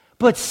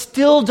 but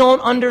still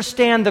don't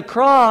understand the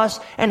cross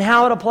and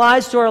how it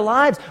applies to our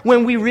lives.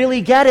 When we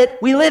really get it,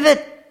 we live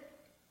it.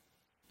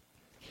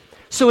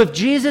 So if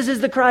Jesus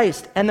is the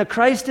Christ, and the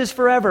Christ is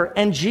forever,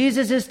 and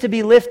Jesus is to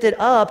be lifted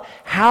up,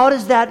 how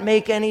does that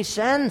make any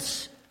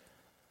sense?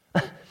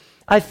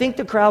 I think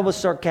the crowd was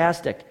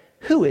sarcastic.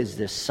 Who is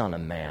this Son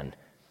of Man?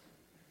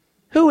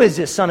 Who is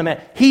this Son of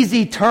Man? He's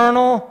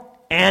eternal,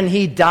 and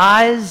he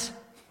dies?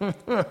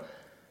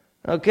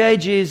 Okay,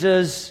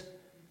 Jesus.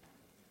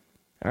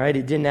 All right,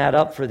 it didn't add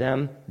up for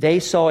them. They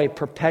saw a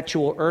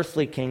perpetual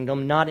earthly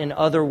kingdom, not an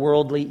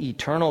otherworldly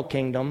eternal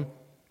kingdom.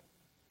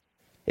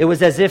 It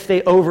was as if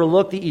they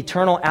overlooked the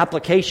eternal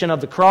application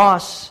of the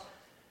cross.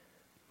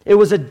 It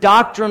was a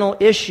doctrinal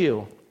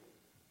issue.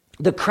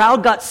 The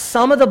crowd got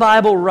some of the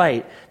Bible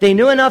right. They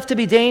knew enough to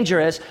be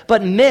dangerous,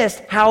 but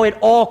missed how it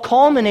all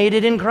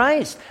culminated in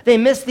Christ. They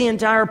missed the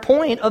entire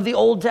point of the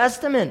Old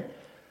Testament.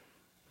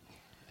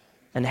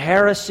 And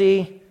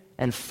heresy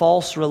and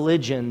false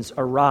religions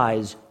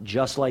arise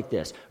just like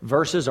this.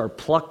 Verses are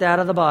plucked out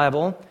of the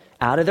Bible,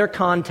 out of their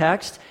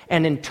context,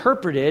 and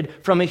interpreted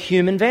from a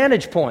human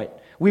vantage point.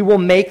 We will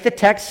make the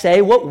text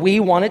say what we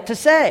want it to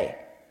say.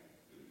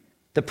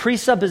 The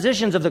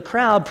presuppositions of the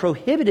crowd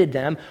prohibited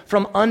them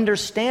from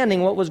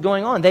understanding what was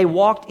going on. They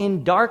walked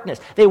in darkness.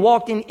 They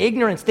walked in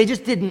ignorance. They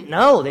just didn't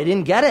know. They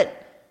didn't get it.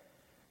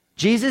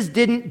 Jesus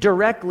didn't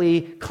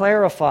directly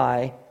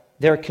clarify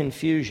their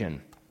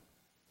confusion.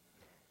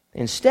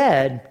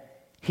 Instead,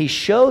 he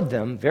showed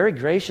them very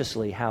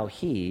graciously how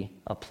he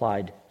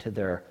applied to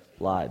their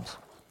lives.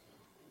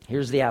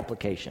 Here's the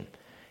application.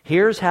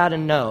 Here's how to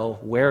know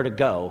where to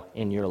go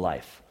in your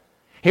life.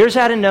 Here's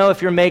how to know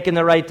if you're making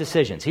the right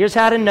decisions. Here's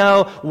how to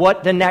know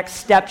what the next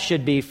step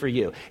should be for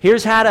you.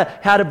 Here's how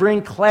to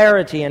bring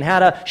clarity and how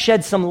to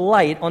shed some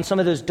light on some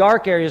of those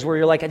dark areas where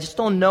you're like, I just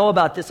don't know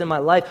about this in my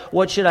life.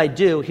 What should I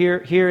do?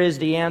 Here is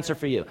the answer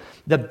for you.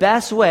 The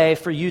best way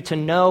for you to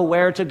know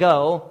where to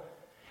go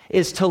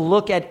is to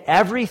look at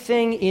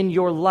everything in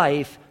your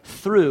life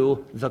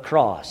through the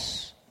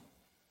cross.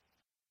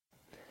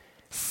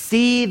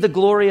 See the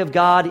glory of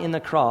God in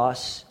the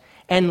cross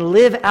and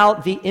live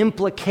out the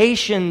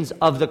implications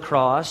of the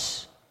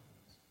cross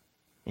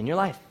in your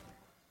life.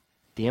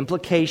 The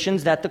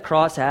implications that the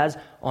cross has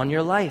on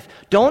your life.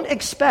 Don't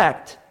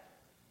expect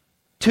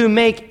to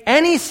make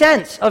any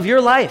sense of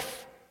your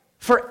life,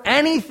 for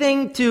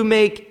anything to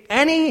make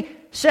any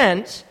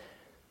sense,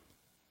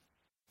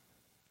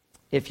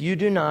 if you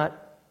do not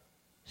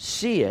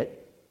see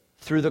it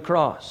through the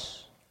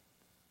cross.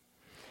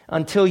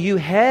 Until you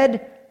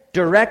head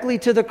directly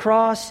to the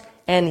cross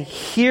and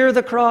hear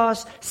the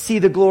cross, see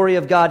the glory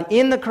of God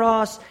in the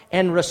cross,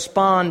 and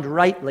respond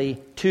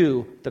rightly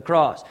to the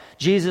cross.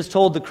 Jesus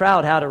told the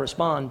crowd how to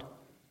respond.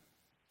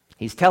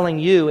 He's telling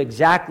you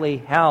exactly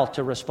how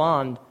to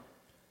respond.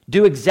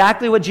 Do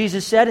exactly what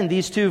Jesus said in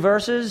these two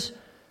verses,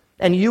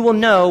 and you will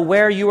know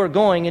where you are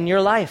going in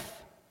your life.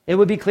 It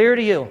would be clear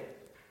to you.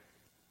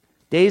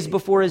 Days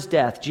before his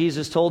death,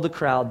 Jesus told the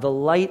crowd, the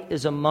light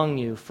is among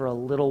you for a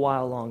little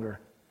while longer.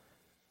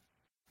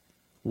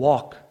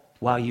 Walk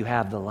while you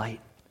have the light,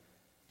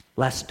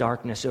 lest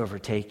darkness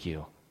overtake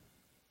you.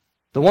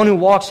 The one who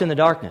walks in the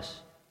darkness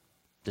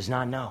does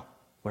not know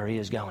where he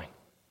is going.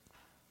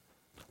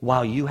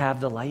 While you have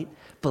the light,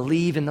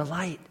 believe in the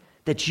light,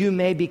 that you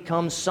may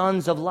become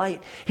sons of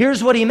light.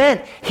 Here's what he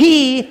meant.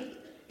 He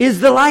is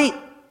the light,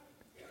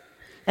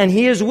 and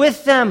he is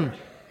with them.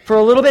 For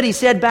a little bit, he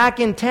said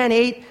back in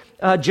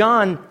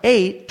John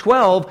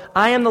 8:12,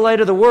 I am the light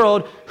of the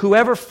world.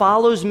 Whoever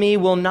follows me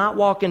will not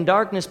walk in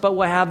darkness, but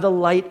will have the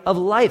light of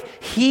life.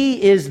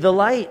 He is the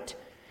light.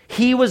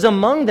 He was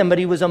among them, but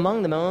he was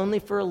among them only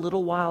for a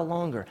little while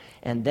longer.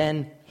 And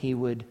then he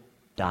would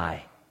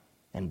die,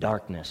 and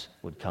darkness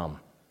would come.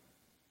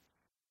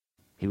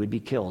 He would be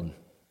killed.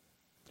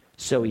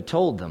 So he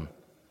told them,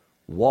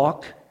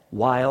 walk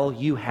while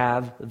you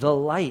have the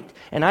light.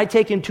 And I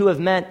take him to have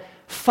meant,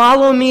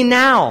 follow me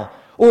now,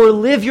 or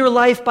live your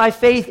life by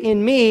faith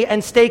in me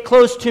and stay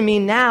close to me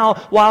now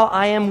while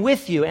I am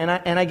with you. And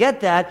I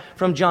get that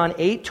from John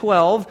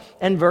 8:12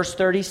 and verse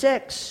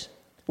 36,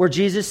 where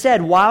Jesus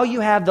said, while you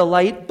have the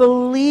light,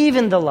 believe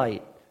in the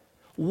light.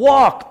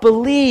 Walk,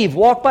 believe,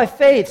 walk by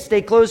faith,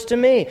 stay close to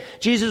me.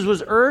 Jesus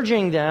was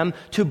urging them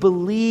to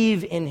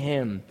believe in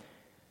him,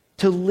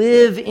 to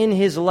live in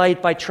his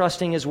light by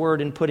trusting his word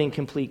and putting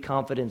complete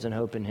confidence and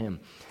hope in him.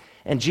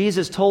 And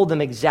Jesus told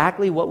them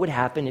exactly what would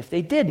happen if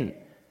they didn't.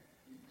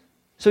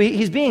 So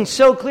he's being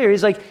so clear.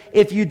 He's like,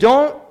 if you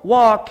don't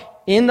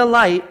walk in the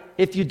light,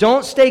 if you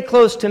don't stay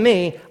close to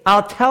me,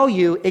 I'll tell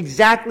you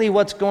exactly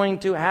what's going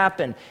to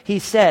happen. He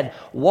said,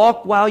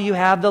 walk while you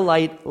have the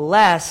light,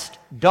 lest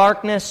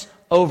darkness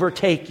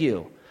overtake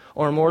you.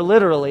 Or more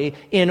literally,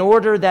 in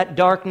order that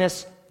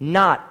darkness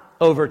not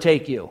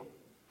overtake you.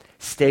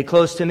 Stay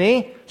close to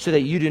me so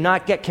that you do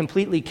not get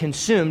completely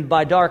consumed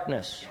by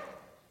darkness,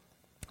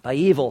 by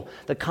evil.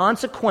 The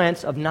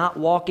consequence of not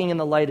walking in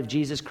the light of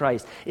Jesus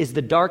Christ is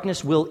the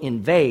darkness will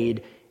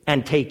invade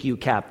and take you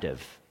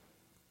captive.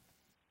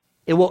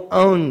 It will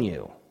own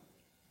you.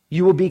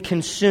 You will be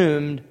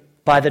consumed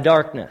by the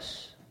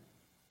darkness.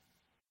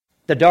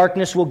 The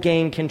darkness will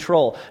gain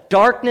control.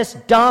 Darkness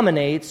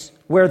dominates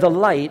where the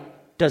light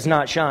does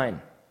not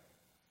shine.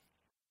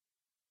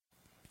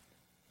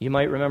 You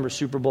might remember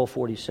Super Bowl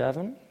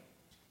 47.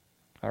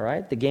 All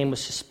right, the game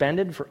was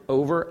suspended for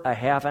over a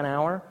half an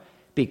hour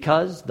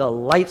because the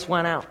lights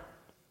went out.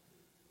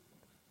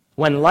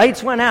 When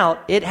lights went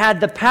out, it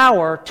had the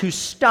power to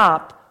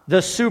stop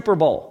the Super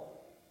Bowl.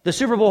 The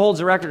Super Bowl holds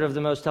the record of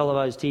the most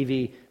televised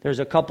TV. There's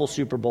a couple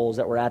Super Bowls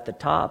that were at the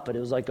top, but it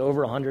was like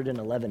over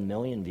 111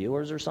 million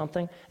viewers or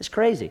something. It's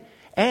crazy.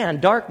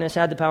 And darkness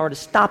had the power to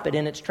stop it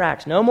in its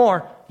tracks. No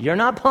more. You're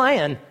not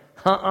playing.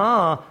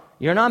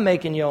 You're not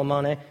making your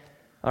money.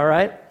 All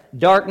right?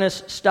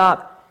 Darkness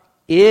stopped.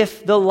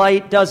 If the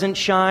light doesn't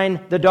shine,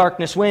 the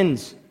darkness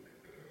wins.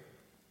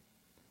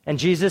 And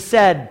Jesus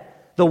said,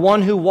 the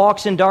one who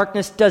walks in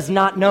darkness does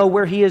not know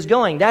where he is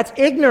going. That's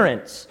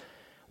ignorance.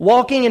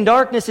 Walking in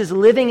darkness is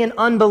living in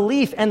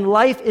unbelief, and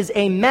life is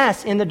a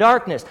mess in the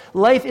darkness.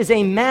 Life is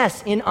a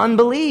mess in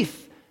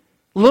unbelief.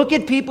 Look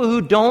at people who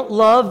don't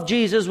love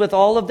Jesus with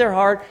all of their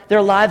heart.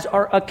 Their lives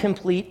are a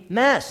complete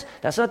mess.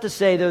 That's not to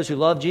say those who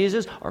love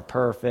Jesus are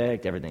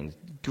perfect, everything's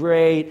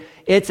great.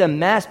 It's a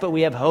mess, but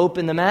we have hope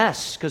in the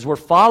mess because we're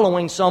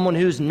following someone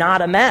who's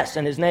not a mess,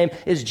 and his name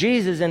is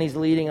Jesus, and he's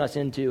leading us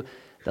into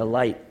the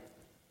light.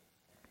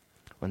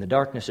 When the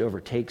darkness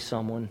overtakes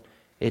someone,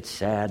 it's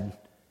sad.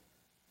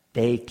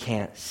 They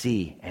can't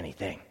see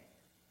anything,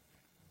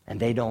 and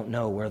they don't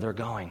know where they're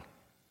going.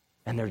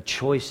 And their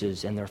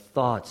choices and their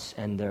thoughts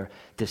and their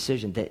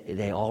decisions,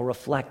 they all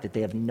reflect that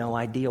they have no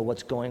idea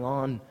what's going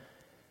on.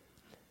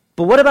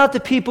 But what about the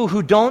people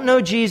who don't know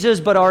Jesus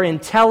but are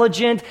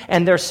intelligent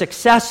and they're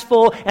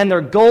successful and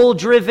they're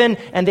goal-driven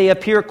and they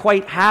appear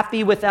quite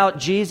happy without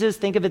Jesus?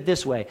 Think of it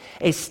this way.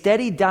 A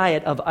steady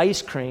diet of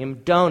ice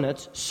cream,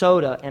 donuts,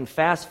 soda, and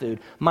fast food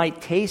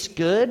might taste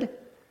good,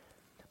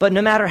 but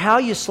no matter how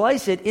you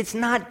slice it, it's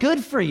not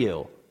good for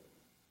you.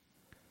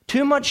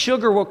 Too much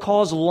sugar will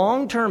cause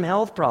long-term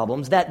health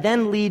problems that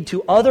then lead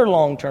to other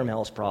long-term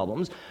health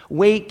problems: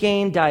 weight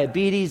gain,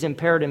 diabetes,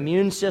 impaired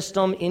immune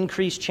system,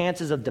 increased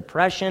chances of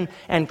depression,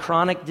 and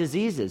chronic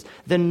diseases.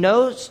 The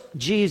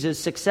no-Jesus,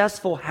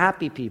 successful,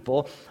 happy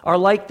people are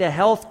like the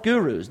health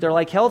gurus. They're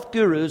like health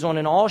gurus on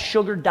an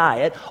all-sugar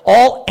diet,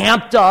 all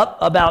amped up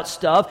about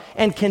stuff,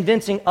 and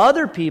convincing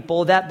other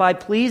people that by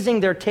pleasing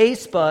their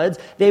taste buds,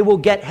 they will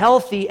get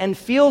healthy and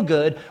feel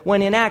good,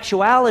 when in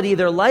actuality,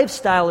 their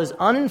lifestyle is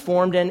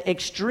uninformed and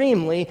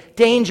extremely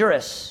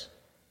dangerous.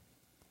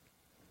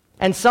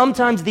 And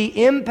sometimes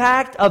the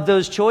impact of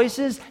those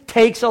choices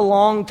takes a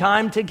long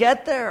time to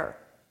get there.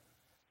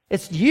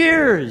 It's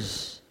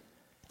years.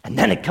 And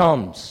then it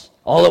comes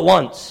all at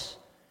once.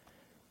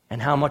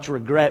 And how much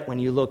regret when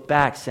you look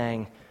back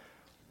saying,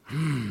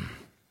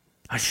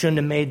 I shouldn't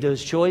have made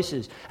those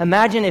choices.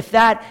 Imagine if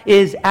that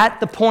is at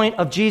the point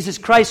of Jesus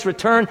Christ's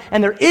return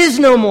and there is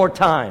no more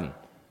time.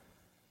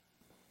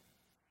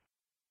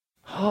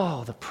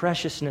 Oh, the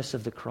preciousness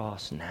of the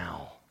cross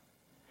now.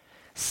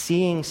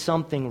 Seeing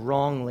something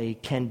wrongly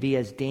can be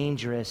as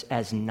dangerous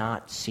as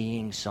not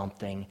seeing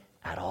something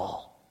at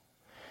all.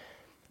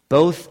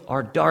 Both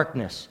are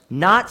darkness.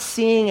 Not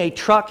seeing a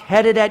truck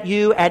headed at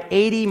you at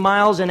 80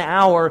 miles an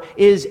hour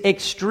is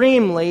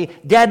extremely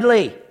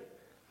deadly.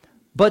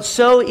 But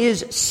so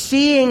is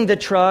seeing the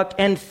truck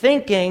and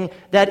thinking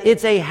that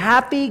it's a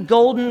happy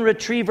golden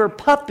retriever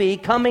puppy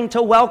coming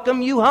to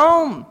welcome you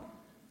home.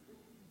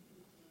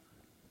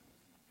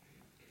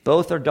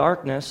 Both are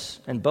darkness,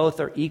 and both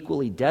are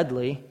equally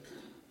deadly.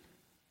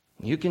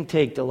 You can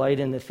take delight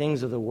in the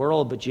things of the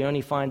world, but you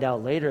only find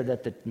out later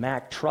that the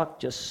Mack truck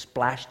just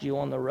splashed you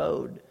on the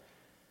road.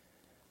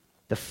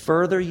 The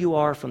further you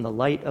are from the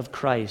light of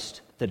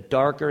Christ, the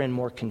darker and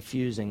more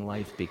confusing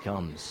life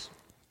becomes.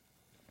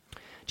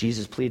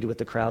 Jesus pleaded with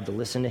the crowd to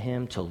listen to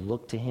him, to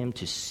look to him,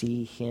 to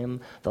see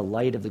him, the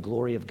light of the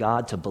glory of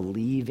God, to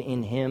believe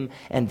in him,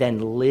 and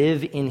then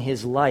live in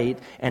his light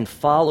and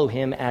follow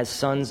him as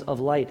sons of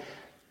light.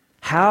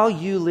 How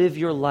you live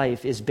your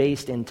life is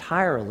based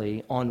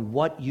entirely on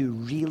what you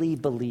really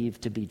believe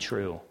to be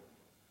true,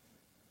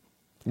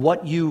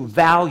 what you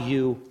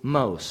value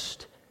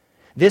most.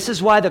 This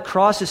is why the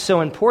cross is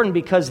so important,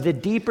 because the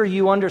deeper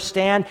you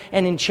understand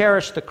and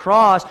cherish the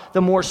cross,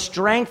 the more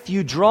strength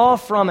you draw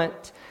from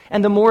it,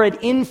 and the more it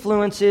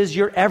influences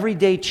your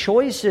everyday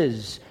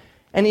choices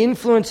and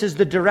influences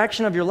the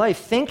direction of your life.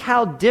 Think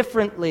how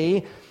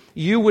differently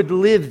you would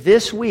live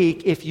this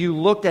week if you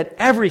looked at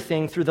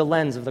everything through the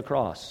lens of the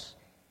cross.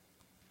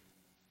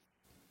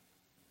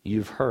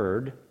 You've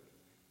heard,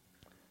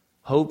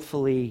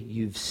 hopefully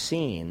you've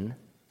seen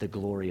the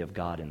glory of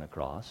God in the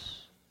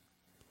cross.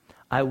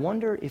 I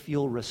wonder if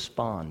you'll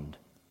respond.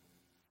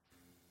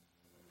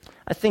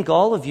 I think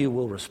all of you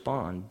will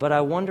respond, but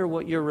I wonder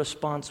what your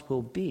response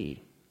will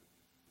be.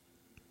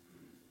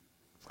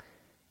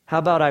 How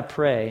about I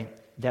pray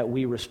that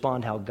we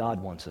respond how God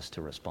wants us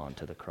to respond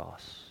to the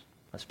cross?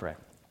 Let's pray.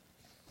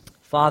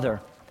 Father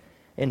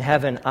in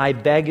heaven, I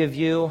beg of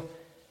you,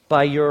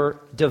 by your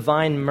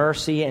divine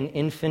mercy and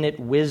infinite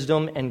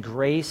wisdom and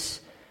grace,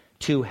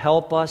 to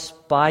help us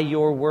by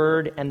your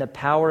word and the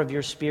power of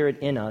your Spirit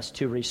in us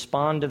to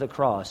respond to the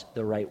cross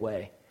the right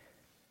way.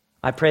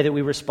 I pray that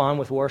we respond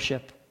with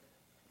worship.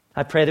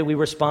 I pray that we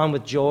respond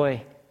with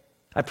joy.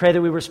 I pray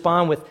that we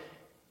respond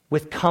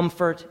with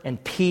comfort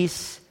and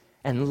peace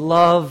and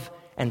love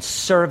and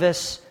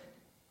service,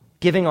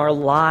 giving our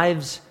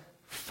lives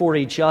for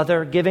each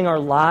other, giving our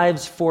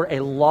lives for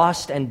a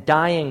lost and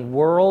dying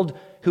world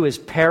who is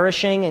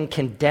perishing and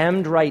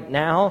condemned right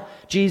now.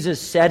 Jesus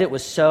said it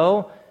was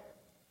so.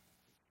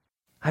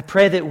 I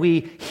pray that we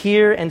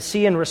hear and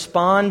see and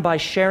respond by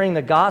sharing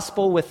the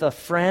gospel with a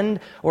friend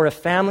or a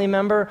family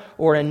member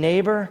or a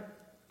neighbor.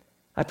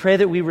 I pray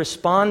that we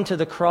respond to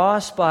the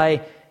cross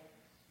by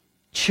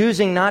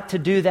choosing not to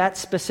do that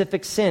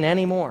specific sin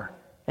anymore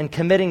and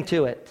committing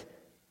to it.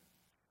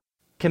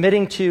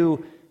 Committing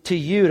to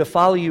you, to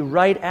follow you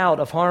right out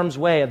of harm's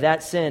way of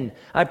that sin.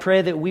 I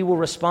pray that we will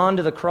respond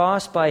to the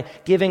cross by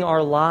giving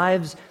our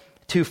lives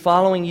to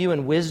following you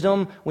in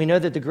wisdom. We know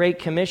that the Great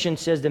Commission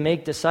says to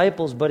make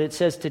disciples, but it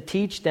says to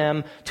teach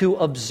them to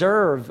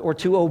observe or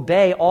to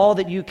obey all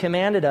that you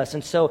commanded us.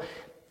 And so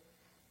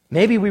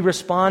maybe we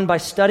respond by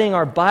studying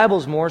our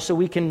Bibles more so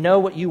we can know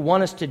what you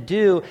want us to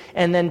do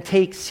and then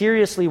take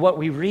seriously what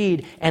we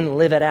read and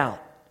live it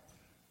out.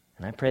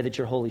 And I pray that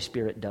your Holy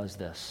Spirit does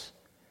this.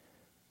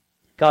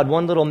 God,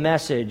 one little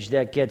message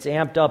that gets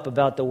amped up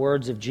about the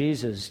words of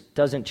Jesus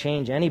doesn't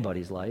change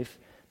anybody's life.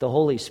 The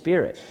Holy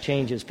Spirit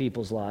changes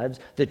people's lives.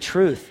 The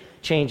truth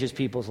changes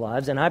people's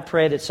lives. And I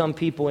pray that some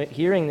people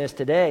hearing this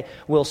today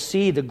will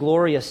see the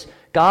glorious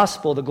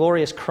gospel, the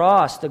glorious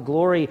cross, the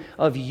glory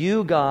of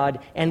you, God,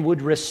 and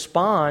would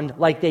respond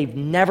like they've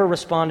never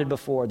responded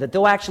before. That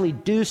they'll actually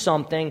do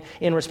something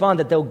in response,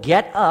 that they'll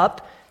get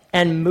up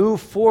and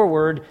move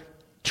forward,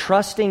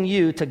 trusting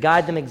you to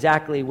guide them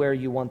exactly where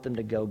you want them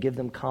to go. Give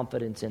them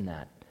confidence in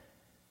that.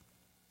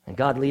 And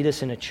God, lead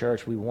us in a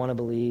church we want to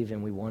believe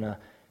and we want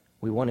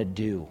to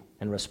do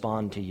and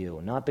respond to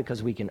you. Not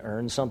because we can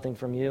earn something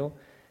from you,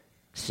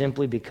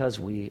 simply because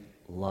we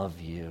love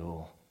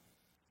you.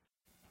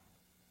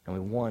 And we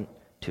want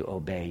to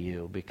obey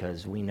you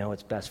because we know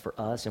it's best for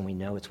us and we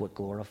know it's what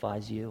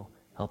glorifies you.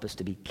 Help us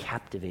to be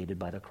captivated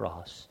by the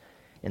cross.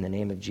 In the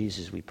name of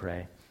Jesus we pray.